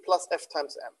PRG plus F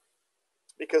times M,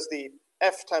 because the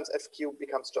F times FQ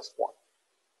becomes just 1.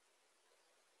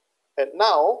 And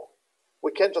now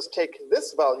we can just take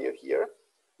this value here,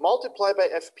 multiply by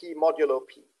FP modulo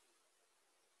P.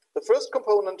 The first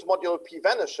component modulo P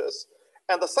vanishes,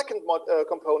 and the second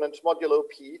component modulo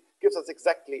P gives us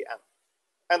exactly M.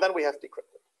 And then we have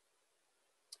decrypted.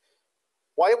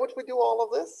 Why would we do all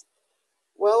of this?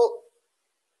 Well,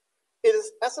 it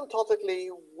is asymptotically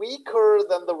weaker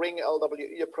than the ring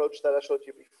LWE approach that I showed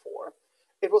you before.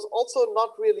 It was also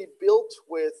not really built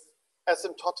with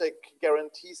asymptotic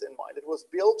guarantees in mind. It was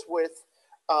built with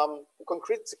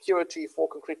concrete security for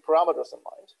concrete parameters in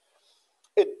mind.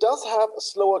 It does have a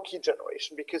slower key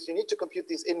generation because you need to compute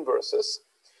these inverses,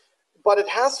 but it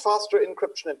has faster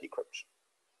encryption and decryption.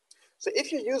 So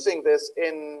if you're using this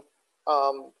in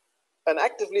an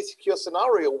actively secure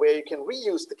scenario where you can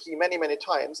reuse the key many, many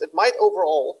times, it might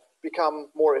overall become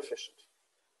more efficient.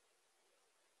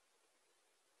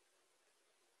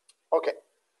 Okay.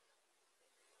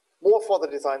 More or for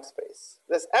the design space.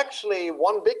 There's actually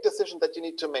one big decision that you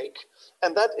need to make,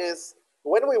 and that is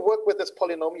when we work with this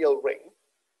polynomial ring,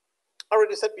 I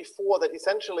already said before that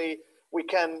essentially we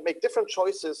can make different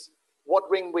choices what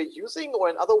ring we're using, or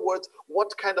in other words,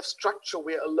 what kind of structure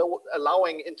we're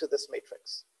allowing into this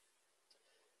matrix.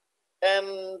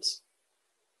 And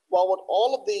while what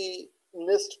all of the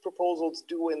NIST proposals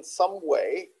do in some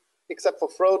way, except for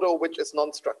Frodo, which is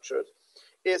non-structured,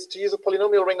 is to use a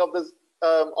polynomial ring of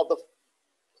the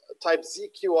type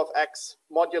ZQ of X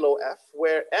modulo F,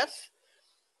 where F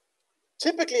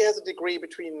typically has a degree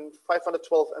between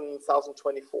 512 and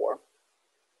 1024.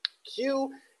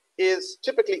 Q is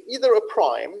typically either a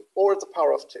prime or it's a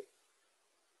power of 2.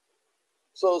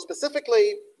 So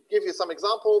specifically, give you some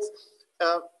examples.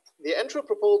 The NTRU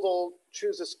proposal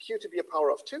chooses Q to be a power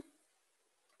of 2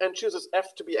 and chooses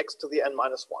F to be X to the n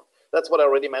minus 1. That's what I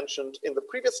already mentioned in the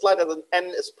previous slide, and then n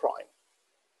is prime.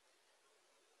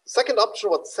 Second option,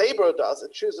 what Sabre does,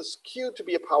 it chooses Q to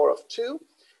be a power of 2,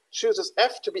 chooses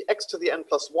F to be X to the n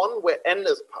plus 1, where n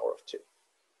is a power of 2.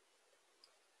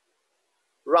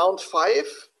 Round 5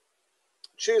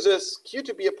 chooses Q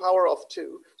to be a power of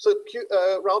 2. So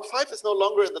round 5 is no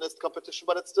longer in the NIST competition,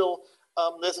 but it's still,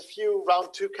 there's a few round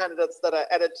 2 candidates that are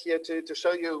added here to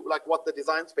show you like what the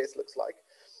design space looks like.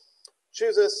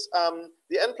 Chooses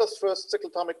the n plus first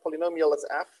cyclotomic polynomial as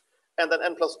F, and then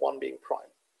n plus 1 being prime.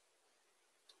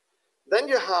 Then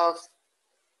you have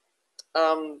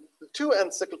the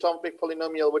 2n cyclotomic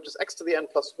polynomial, which is X to the n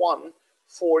plus 1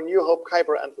 for NewHope,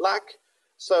 Kyber, and Lack.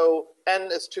 So n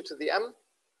is 2 to the m,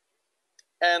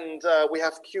 and we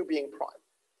have Q being prime.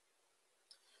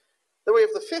 Then we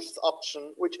have the fifth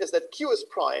option, which is that Q is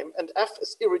prime and F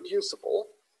is irreducible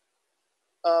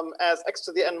as X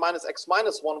to the n minus X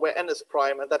minus 1, where n is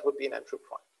prime, and that would be an NTRU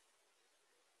prime.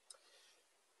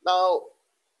 Now,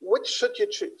 which should you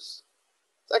choose?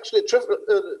 It's actually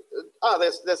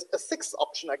there's a sixth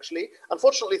option, actually.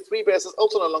 Unfortunately, 3-bears is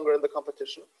also no longer in the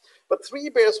competition. But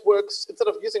 3-bears works, instead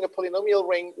of using a polynomial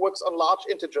ring, works on large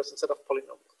integers instead of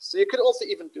polynomials. So you could also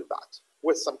even do that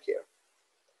with some care.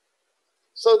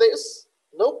 So there's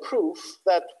no proof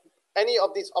that any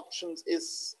of these options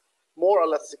is more or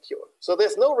less secure. So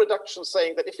there's no reduction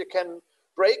saying that if you can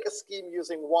break a scheme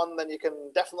using one, then you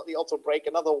can definitely also break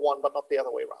another one, but not the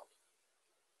other way around.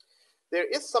 There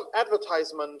is some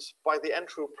advertisement by the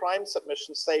NTRU prime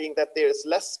submission saying that there is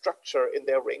less structure in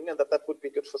their ring and that that would be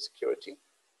good for security.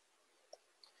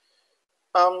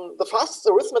 The fastest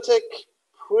arithmetic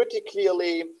pretty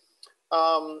clearly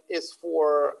is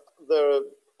for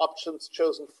the options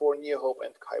chosen for NewHope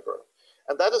and Kyber.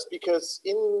 And that is because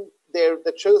in there,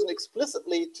 they're chosen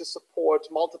explicitly to support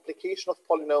multiplication of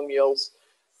polynomials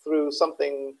through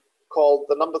something called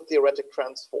the number theoretic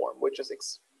transform, which is,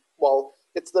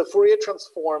 it's the Fourier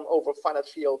transform over finite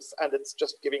fields, and it's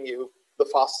just giving you the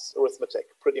fastest arithmetic,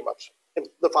 pretty much,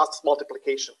 the fastest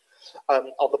multiplication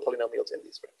of the polynomials in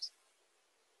these rings.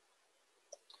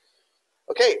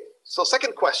 Okay, so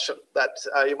second question that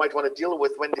you might want to deal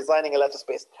with when designing a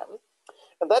lattice-based KEM,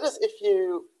 and that is if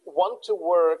you want to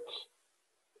work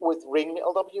with ring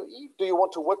LWE, do you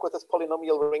want to work with this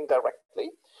polynomial ring directly,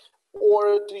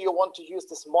 or do you want to use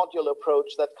this modular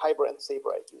approach that Kyber and Sabre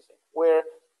are using, where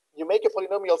you make a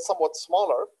polynomial somewhat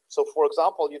smaller? So for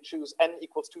example, you choose n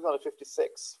equals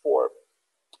 256 for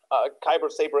Kyber,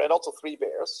 Sabre, and also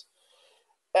 3-bears.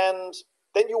 And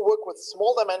then you work with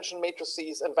small dimension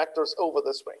matrices and vectors over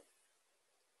this ring.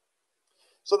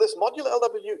 So this modular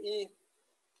LWE,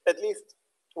 at least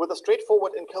with a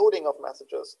straightforward encoding of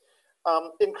messages,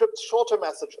 encrypts shorter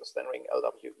messages than ring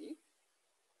LWE.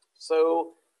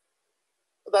 So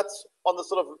that's on the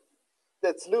sort of,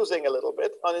 it's losing a little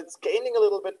bit, and it's gaining a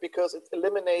little bit because it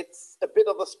eliminates a bit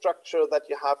of the structure that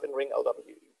you have in ring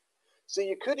LWE. So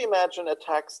you could imagine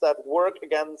attacks that work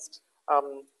against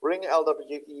ring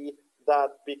LWE that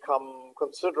become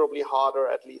considerably harder,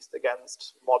 at least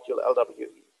against module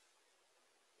LWE.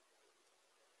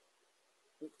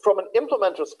 From an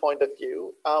implementer's point of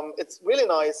view, it's really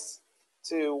nice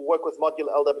to work with module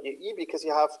LWE because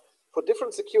you have, for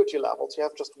different security levels, you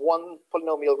have just one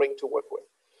polynomial ring to work with.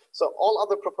 So all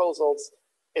other proposals,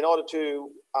 in order to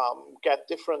get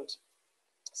different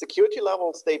security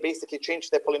levels, they basically change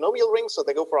their polynomial ring, so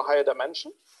they go for a higher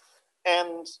dimension.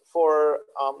 And for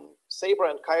Sabre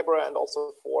and Kyber, and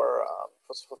also for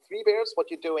 3-bears, what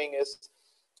you're doing is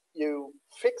you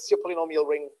fix your polynomial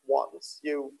ring once,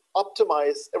 you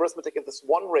optimize arithmetic in this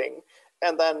one ring,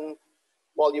 and then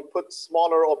while you put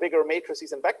smaller or bigger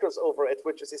matrices and vectors over it,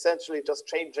 which is essentially just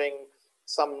changing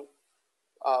some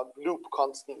loop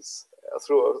constants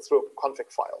through a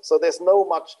config file. So there's not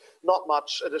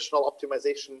much additional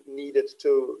optimization needed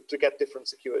to get different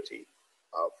security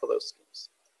for those schemes.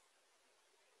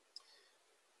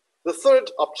 The third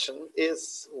option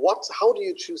is how do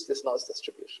you choose this noise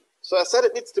distribution? So I said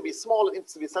it needs to be small, it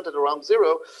needs to be centered around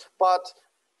 0, but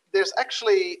there's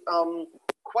actually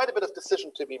quite a bit of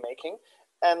decision to be making.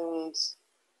 And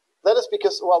that is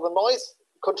because, well, the noise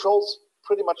controls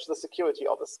pretty much the security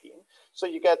of the scheme. So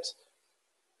you get,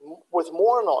 with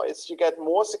more noise, you get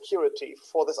more security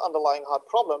for this underlying hard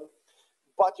problem,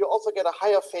 but you also get a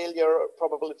higher failure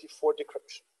probability for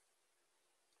decryption.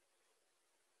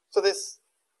 So there's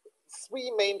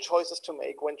three main choices to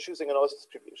make when choosing a noise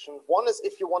distribution. One is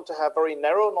if you want to have very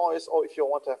narrow noise or if you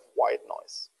want to have wide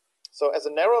noise. So as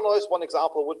a narrow noise, one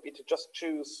example would be to just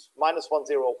choose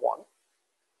 -101,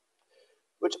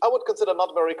 which I would consider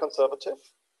not very conservative.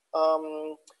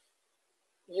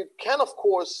 You can, of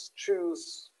course,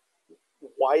 choose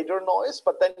wider noise,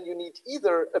 but then you need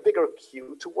either a bigger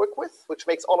queue to work with, which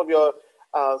makes all of your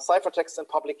ciphertext and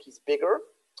public keys bigger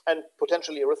and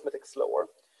potentially arithmetic slower,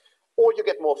 or you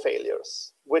get more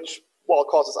failures, which, well,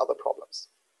 causes other problems.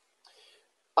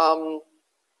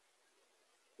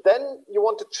 Then you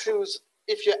want to choose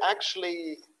if you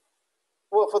actually,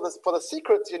 well, for the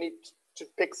secrets, you need to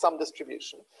pick some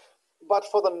distribution. But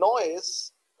for the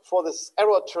noise, for this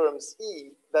error terms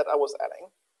E that I was adding,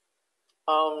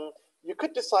 you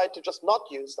could decide to just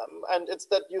not use them and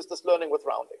instead use this learning with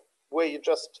rounding, where you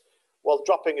just, well,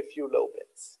 dropping a few low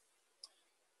bits.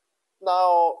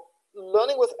 Now,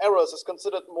 learning with errors is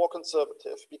considered more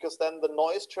conservative because then the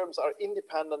noise terms are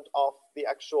independent of the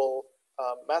actual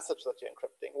message that you're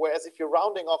encrypting. Whereas if you're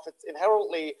rounding off, it's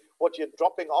inherently what you're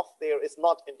dropping off there is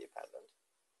not independent.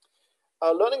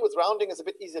 Learning with rounding is a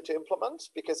bit easier to implement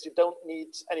because you don't need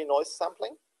any noise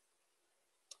sampling.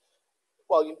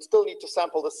 Well, you still need to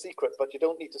sample the secret, but you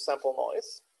don't need to sample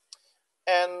noise.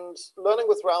 And learning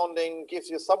with rounding gives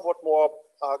you somewhat more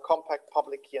compact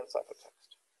public key and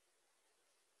ciphertext.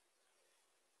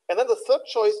 And then the third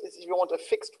choice is if you want a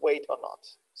fixed weight or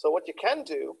not. So what you can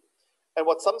do, and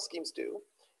what some schemes do,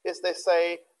 is they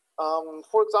say,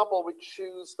 for example, we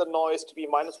choose the noise to be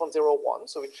 -101,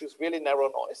 so we choose really narrow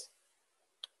noise.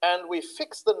 And we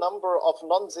fix the number of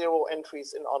non-zero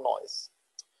entries in our noise.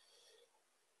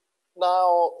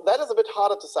 Now, that is a bit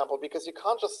harder to sample because you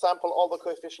can't just sample all the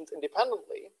coefficients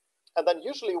independently. And then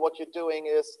usually what you're doing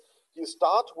is you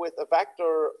start with a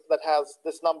vector that has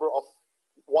this number of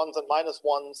ones and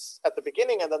 -1s at the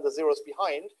beginning and then the zeros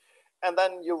behind. And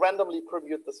then you randomly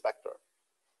permute this vector,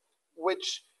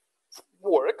 which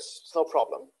works, it's no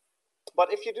problem.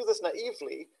 But if you do this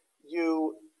naively,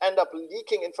 you end up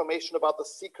leaking information about the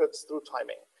secrets through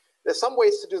timing. There's some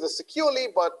ways to do this securely,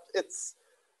 but it's,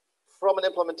 from an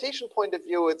implementation point of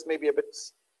view, it's maybe a bit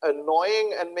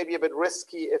annoying and maybe a bit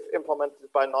risky if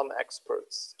implemented by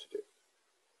non-experts to do.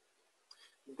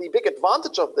 The big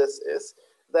advantage of this is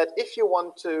that if you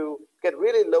want to get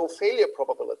really low failure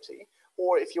probability,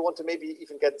 or if you want to maybe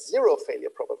even get 0 failure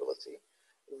probability,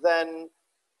 then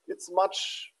it's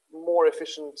much more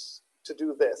efficient to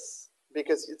do this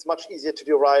because it's much easier to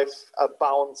derive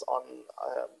bounds on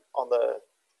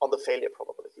the failure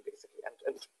probability, basically,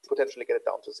 and potentially get it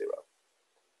down to 0.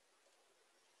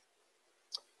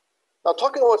 Now,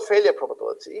 talking about failure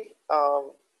probability,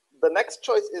 the next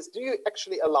choice is, do you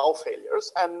actually allow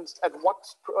failures, and at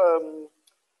what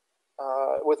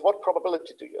with what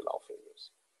probability do you allow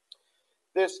failures?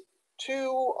 There's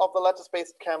 2 of the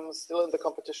lattice-based KEMs still in the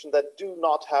competition that do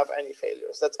not have any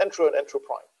failures. That's NTRU and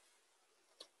NTRU-prime.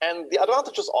 And the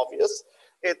advantage is obvious.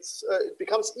 It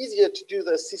becomes easier to do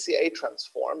the CCA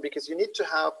transform because you need to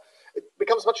have, it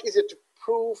becomes much easier to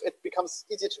prove, it becomes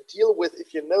easier to deal with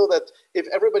if you know that if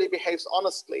everybody behaves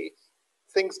honestly,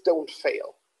 things don't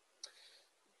fail.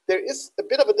 There is a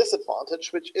bit of a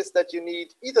disadvantage, which is that you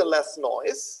need either less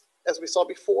noise, as we saw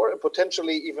before, and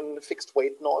potentially even fixed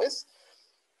weight noise,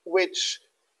 which,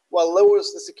 well,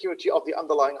 lowers the security of the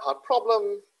underlying hard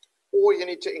problem, or you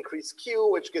need to increase Q,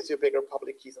 which gives you bigger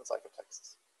public keys and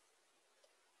ciphertexts.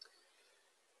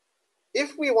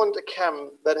 If we want a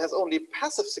KEM that has only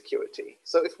passive security,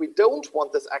 so if we don't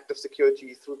want this active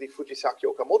security through the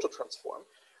Fujisaki-Okamoto transform,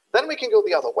 then we can go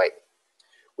the other way.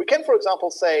 We can, for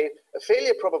example, say a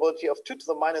failure probability of 2 to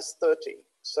the -30,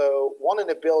 so 1 in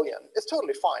a billion, is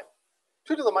totally fine.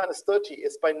 2 to the -30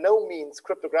 is by no means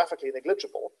cryptographically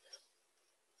negligible.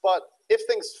 But if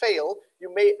things fail, you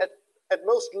may at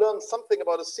most learn something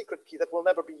about a secret key that will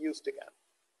never be used again.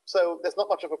 So there's not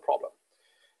much of a problem.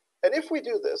 And if we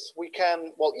do this, we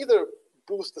can, well, either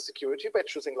boost the security by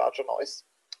choosing larger noise,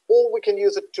 or we can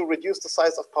use it to reduce the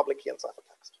size of public key and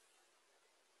ciphertext.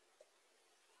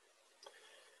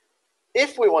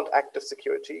 If we want active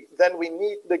security, then we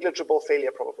need negligible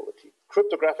failure probability,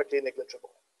 cryptographically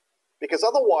negligible. Because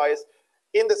otherwise,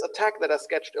 in this attack that I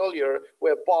sketched earlier,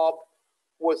 where Bob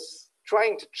was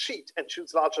trying to cheat and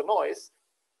choose larger noise,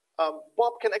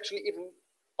 Bob can actually even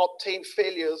obtain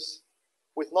failures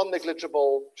with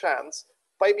non-negligible chance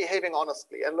by behaving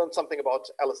honestly and learn something about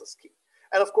Alice's key.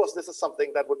 And of course, this is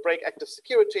something that would break active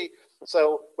security,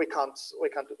 so we can't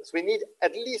do this. We need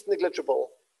at least negligible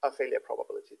failure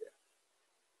probability there.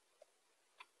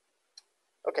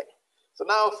 Okay, so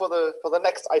now for the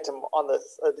next item on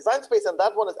this design space, and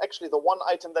that one is actually the one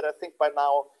item that I think by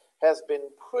now has been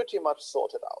pretty much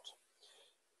sorted out.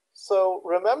 So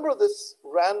remember this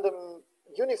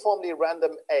uniformly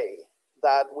random A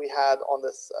that we had on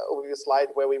this overview slide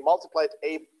where we multiplied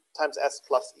A times S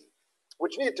plus E,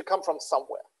 which needed to come from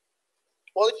somewhere.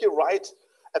 Well, if you write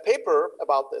a paper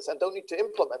about this and don't need to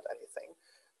implement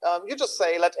anything, you just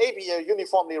say, let A be a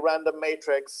uniformly random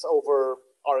matrix over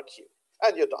RQ,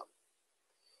 and you're done,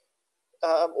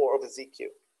 or over ZQ.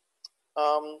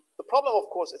 The problem, of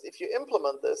course, is if you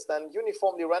implement this, then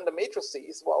uniformly random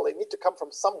matrices, well, they need to come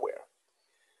from somewhere.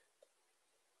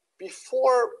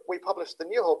 Before we published the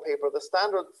NewHope paper, the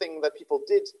standard thing that people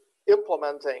did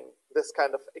implementing this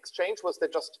kind of exchange was they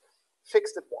just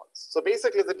fixed it once. So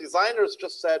basically, the designers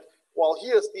just said, well,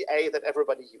 here's the A that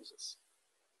everybody uses.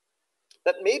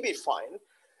 That may be fine.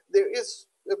 There is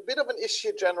a bit of an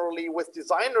issue generally with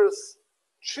designers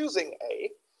choosing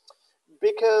A,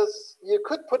 because you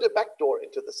could put a backdoor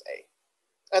into this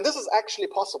A. And this is actually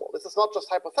possible. This is not just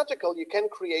hypothetical. You can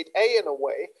create A in a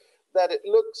way that it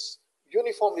looks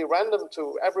uniformly random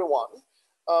to everyone,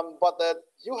 but that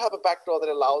you have a backdoor that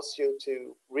allows you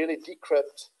to really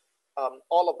decrypt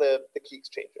all of the key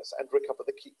exchanges and recover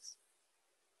the keys.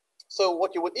 So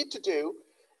what you would need to do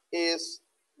is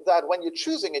that when you're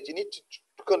choosing it, you need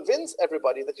to convince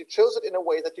everybody that you chose it in a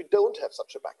way that you don't have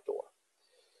such a backdoor.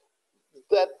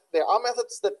 That there are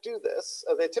methods that do this.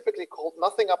 They're typically called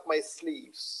nothing up my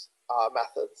sleeves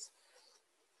methods.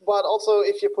 But also,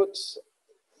 if you put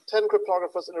 10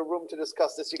 cryptographers in a room to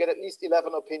discuss this, you get at least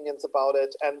 11 opinions about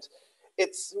it. And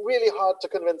it's really hard to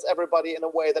convince everybody in a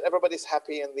way that everybody's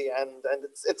happy in the end. And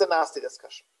it's a nasty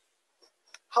discussion.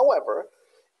 However,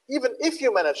 even if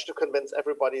you manage to convince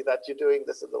everybody that you're doing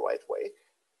this in the right way,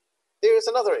 there is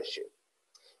another issue.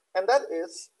 And that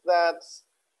is that,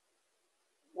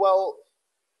 well,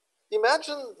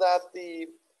 imagine that the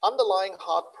underlying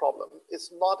hard problem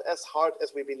is not as hard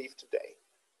as we believe today,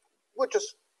 which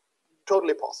is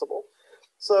totally possible.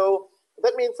 So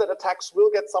that means that attacks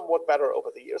will get somewhat better over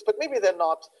the years, but maybe they're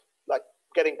not like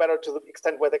getting better to the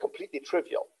extent where they're completely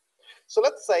trivial. So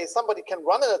let's say somebody can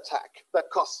run an attack that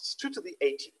costs 2 to the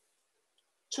 80.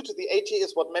 2 to the 80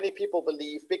 is what many people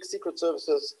believe big secret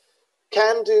services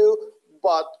can do,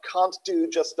 but can't do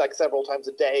just like several times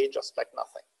a day, just like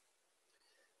nothing.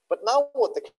 But now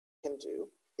what they can do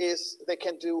is they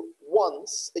can do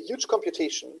once a huge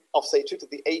computation of, say, 2 to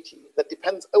the 80 that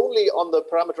depends only on the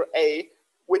parameter A,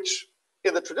 which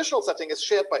in the traditional setting is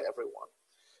shared by everyone,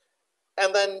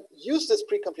 and then use this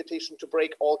pre-computation to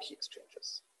break all key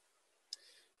exchanges.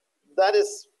 That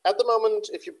is, at the moment,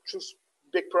 if you choose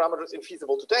big parameters,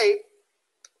 infeasible today,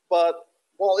 but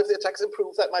well, if the attacks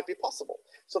improve, that might be possible.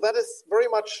 So that is very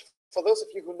much, for those of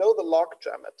you who know the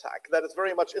logjam attack, that is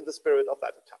very much in the spirit of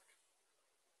that attack.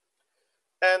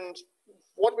 And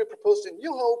what we proposed in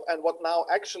NewHope and what now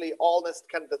actually all NIST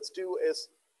candidates do is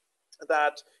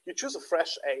that you choose a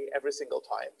fresh A every single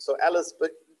time. So Alice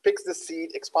picks the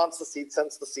seed, expands the seed,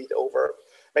 sends the seed over,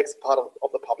 makes it part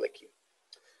of the public key.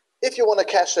 If you want to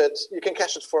cache it, you can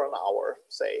cache it for an hour,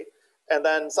 say, and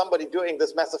then somebody doing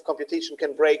this massive computation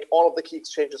can break all of the key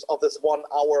exchanges of this 1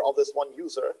 hour of this one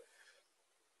user,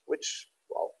 which,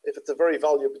 well, if it's a very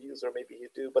valuable user, maybe you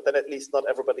do, but then at least not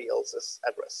everybody else is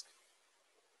at risk.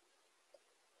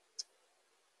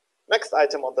 Next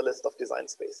item on the list of design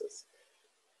spaces.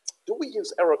 Do we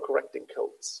use error correcting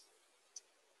codes?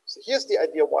 So here's the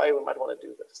idea why we might want to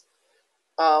do this.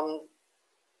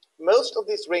 Most of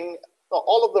these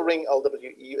all of the ring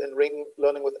LWE and ring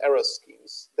learning with error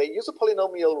schemes, they use a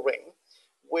polynomial ring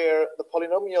where the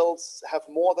polynomials have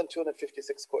more than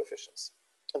 256 coefficients.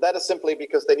 And that is simply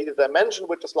because they need a dimension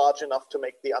which is large enough to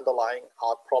make the underlying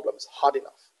hard problems hard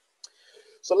enough.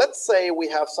 So let's say we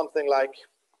have something like,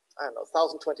 I don't know,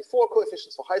 1024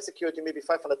 coefficients for high security, maybe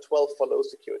 512 for low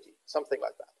security, something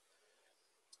like that.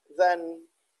 Then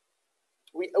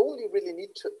we only really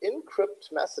need to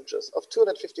encrypt messages of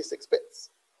 256 bits,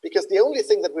 because the only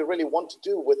thing that we really want to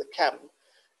do with a KEM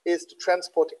is to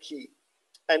transport a key.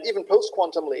 And even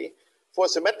post-quantumly, for a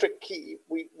symmetric key,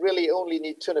 we really only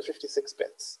need 256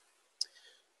 bits.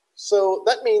 So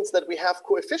that means that we have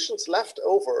coefficients left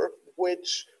over,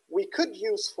 which we could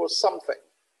use for something,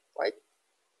 right?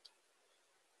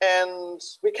 And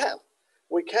we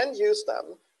can use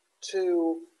them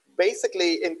to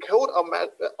basically encode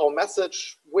our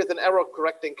message with an error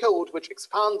correcting code, which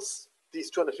expands these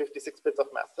 256 bits of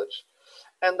message,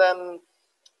 and then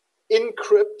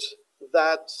encrypt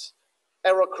that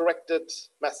error corrected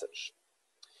message.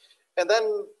 And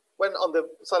then when on the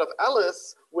side of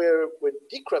Alice, we're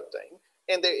decrypting,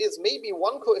 and there is maybe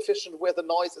one coefficient where the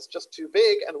noise is just too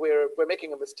big and we're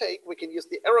making a mistake, we can use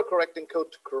the error correcting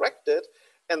code to correct it,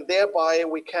 and thereby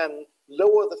we can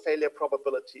lower the failure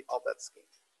probability of that scheme.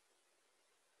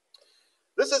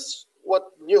 This is what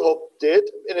NewHope did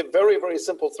in a very, very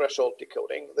simple threshold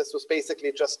decoding. This was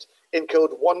basically just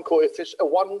encode one coefficient,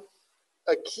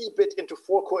 a key bit into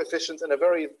 4 coefficients in a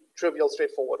very trivial,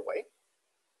 straightforward way.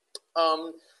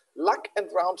 Luck and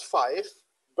round 5,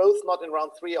 both not in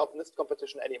round 3 of NIST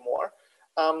competition anymore,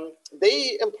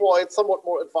 they employed somewhat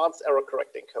more advanced error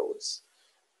correcting codes.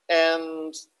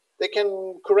 And they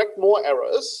can correct more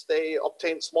errors. They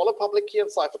obtain smaller public key and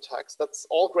ciphertext. That's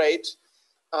all great.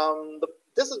 The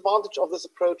disadvantage of this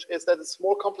approach is that it's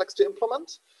more complex to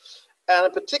implement. And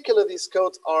in particular, these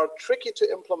codes are tricky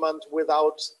to implement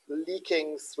without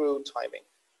leaking through timing.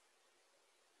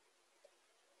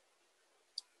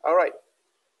 All right,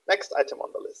 next item on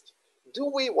the list. Do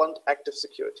we want active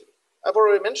security? I've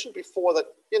already mentioned before that,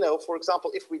 for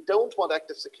example, if we don't want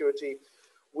active security,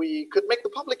 we could make the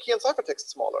public key and ciphertext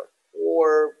smaller,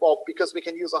 or, well, because we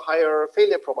can use a higher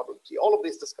failure probability, all of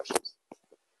these discussions.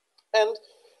 And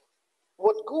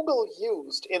what Google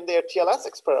used in their TLS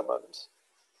experiment,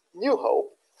 NewHope,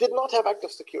 did not have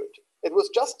active security. It was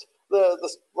just the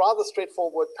rather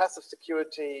straightforward passive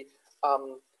security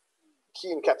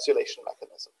key encapsulation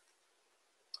mechanism.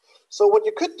 So what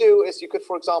you could do is you could,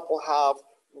 for example, have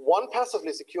one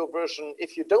passively secure version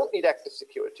if you don't need active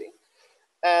security,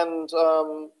 and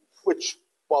which,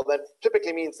 well, that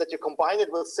typically means that you combine it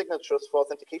with signatures for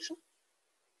authentication.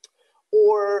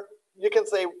 Or you can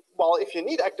say, well, if you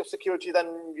need active security,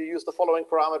 then you use the following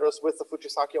parameters with the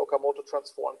Fujisaki-Okamoto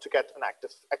transform to get an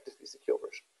actively secure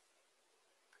version.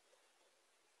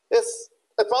 There's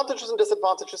advantages and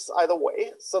disadvantages either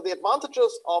way. So the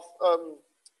advantages of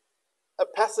a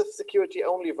passive security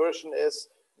only version is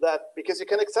that because you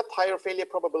can accept higher failure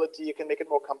probability, you can make it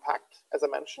more compact, as I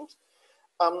mentioned.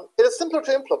 It is simpler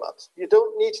to implement. You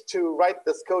don't need to write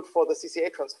this code for the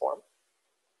CCA transform.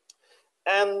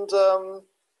 And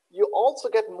you also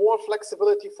get more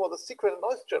flexibility for the secret and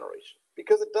noise generation,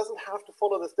 because it doesn't have to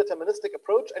follow this deterministic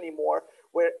approach anymore,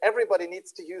 where everybody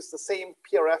needs to use the same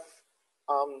PRF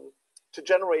to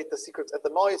generate the secrets and the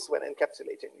noise when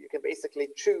encapsulating. You can basically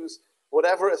choose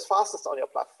whatever is fastest on your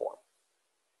platform.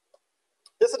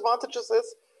 Disadvantages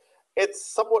is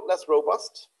it's somewhat less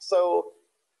robust. So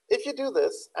if you do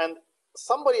this and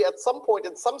somebody at some point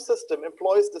in some system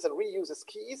employs this and reuses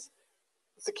keys,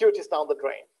 security is down the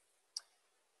drain.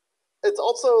 It's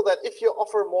also that if you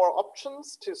offer more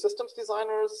options to systems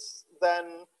designers,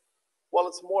 then, well,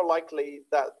 it's more likely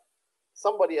that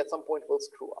somebody at some point will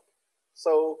screw up.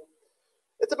 So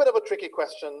it's a bit of a tricky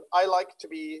question. I like to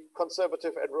be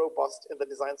conservative and robust in the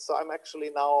design. So I'm actually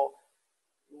now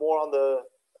more on the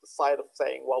side of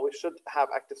saying, well, we should have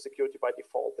active security by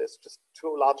default. There's just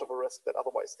too large of a risk that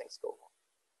otherwise things go wrong.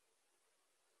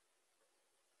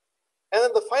 And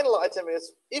then the final item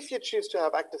is, if you choose to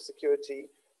have active security,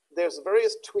 there's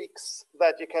various tweaks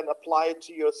that you can apply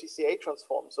to your CCA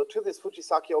transform. So to this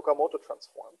Fujisaki-Okamoto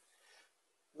transform.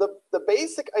 The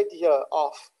basic idea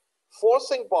of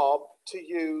forcing Bob to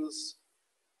use,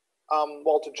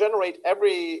 well, to generate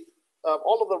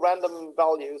all of the random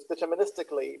values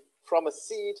deterministically from a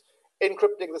seed,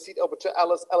 encrypting the seed over to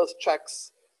Alice, Alice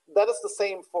checks, that is the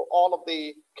same for all of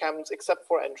the KEMs except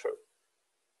for NTRU.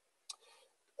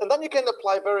 And then you can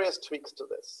apply various tweaks to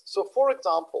this. So for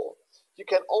example, you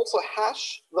can also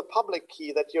hash the public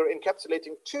key that you're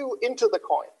encapsulating into the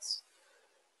coins.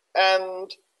 And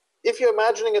if you're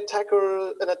imagining an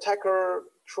attacker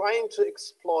trying to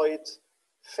exploit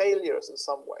failures in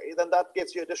some way, then that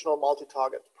gives you additional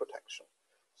multi-target protection.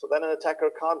 So then an attacker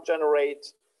can't generate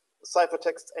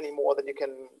ciphertext anymore that you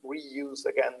can reuse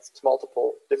against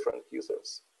multiple different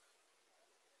users.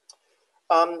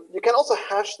 You can also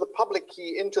hash the public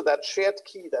key into that shared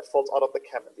key that falls out of the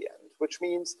KEM in the end, which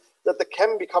means that the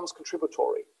KEM becomes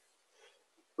contributory.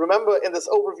 Remember in this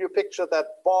overview picture that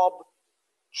Bob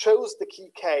chose the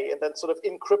key K and then sort of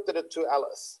encrypted it to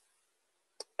Alice.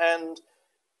 And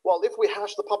well, if we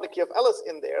hash the public key of Alice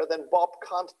in there, then Bob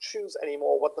can't choose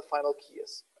anymore what the final key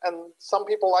is. And some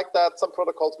people like that. Some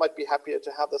protocols might be happier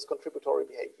to have this contributory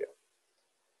behavior.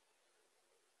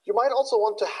 You might also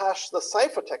want to hash the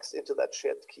ciphertext into that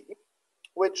shared key,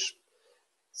 which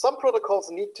some protocols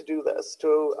need to do this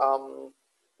to,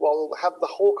 well, have the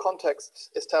whole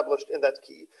context established in that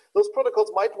key. Those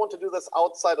protocols might want to do this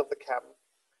outside of the KEM.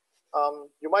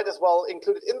 You might as well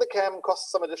include it in the KEM,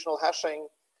 cost some additional hashing.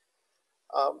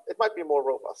 It might be more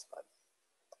robust then.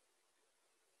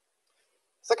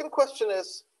 Second question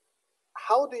is,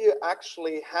 how do you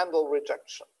actually handle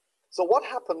rejection? So what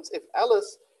happens if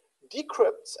Alice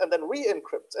decrypts and then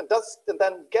re-encrypts and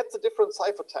then gets a different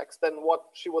ciphertext than what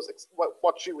she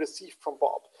received from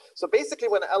Bob? So basically,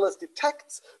 when Alice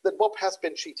detects that Bob has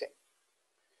been cheating,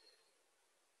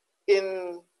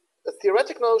 in a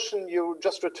theoretic notion, you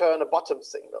just return a bottom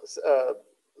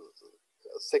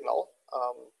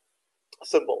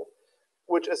symbol,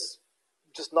 which is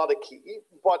just not a key.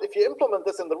 But if you implement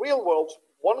this in the real world,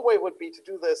 one way would be to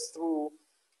do this through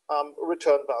a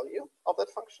return value of that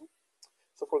function.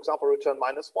 So for example, return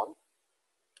 -1.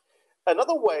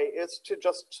 Another way is to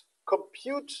just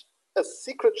compute a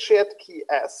secret shared key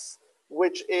S,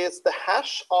 which is the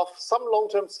hash of some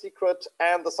long-term secret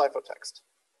and the ciphertext,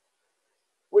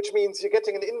 which means you're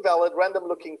getting an invalid random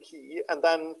looking key, and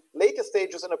then later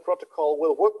stages in a protocol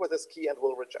will work with this key and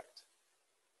will reject.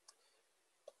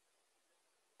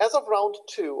 As of round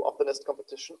 2 of the NIST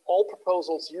competition, all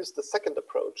proposals used the second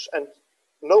approach, and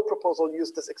no proposal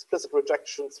used this explicit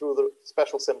rejection through the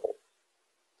special symbol.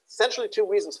 Essentially 2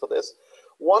 reasons for this.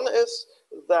 One is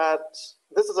that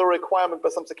this is a requirement by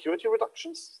some security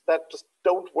reductions that just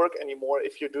don't work anymore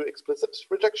if you do explicit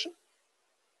rejection.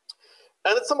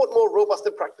 And it's somewhat more robust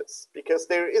in practice, because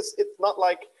it's not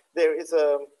like there is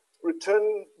a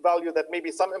return value that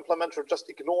maybe some implementer just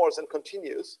ignores and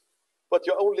continues, but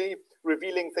you're only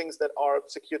revealing things that are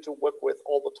secure to work with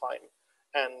all the time,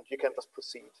 and you can just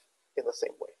proceed in the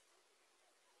same way.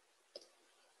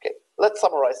 Okay, let's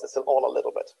summarize this all a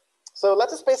little bit. So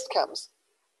lattice-based KEMs,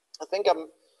 I think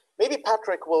maybe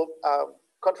Patrick will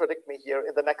contradict me here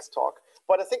in the next talk,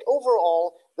 but I think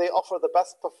overall they offer the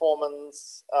best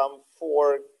performance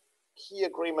for key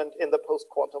agreement in the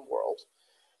post-quantum world.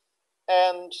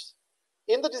 And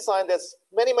in the design, there's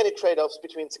many, many trade-offs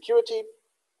between security,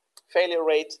 failure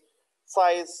rate,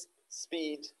 size,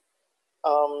 speed,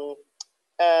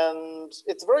 and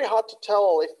it's very hard to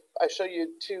tell if I show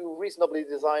you 2 reasonably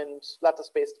designed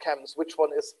lattice-based KEMs, which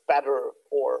one is better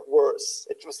or worse.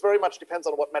 It just very much depends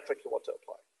on what metric you want to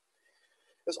apply.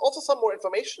 There's also some more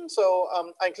information. So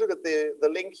I included the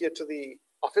link here to the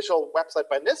official website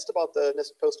by NIST about the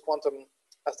NIST post-quantum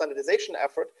standardization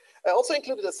effort. I also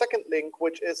included a second link,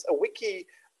 which is a wiki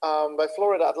by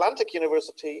Florida Atlantic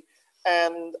University.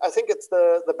 And I think it's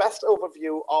the best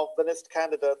overview of the NIST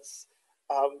candidates.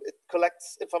 It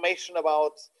collects information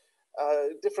about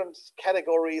different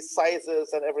categories,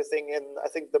 sizes, and everything in, I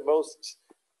think, the most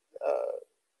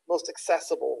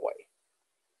accessible way.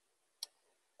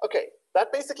 Okay,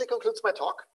 that basically concludes my talk.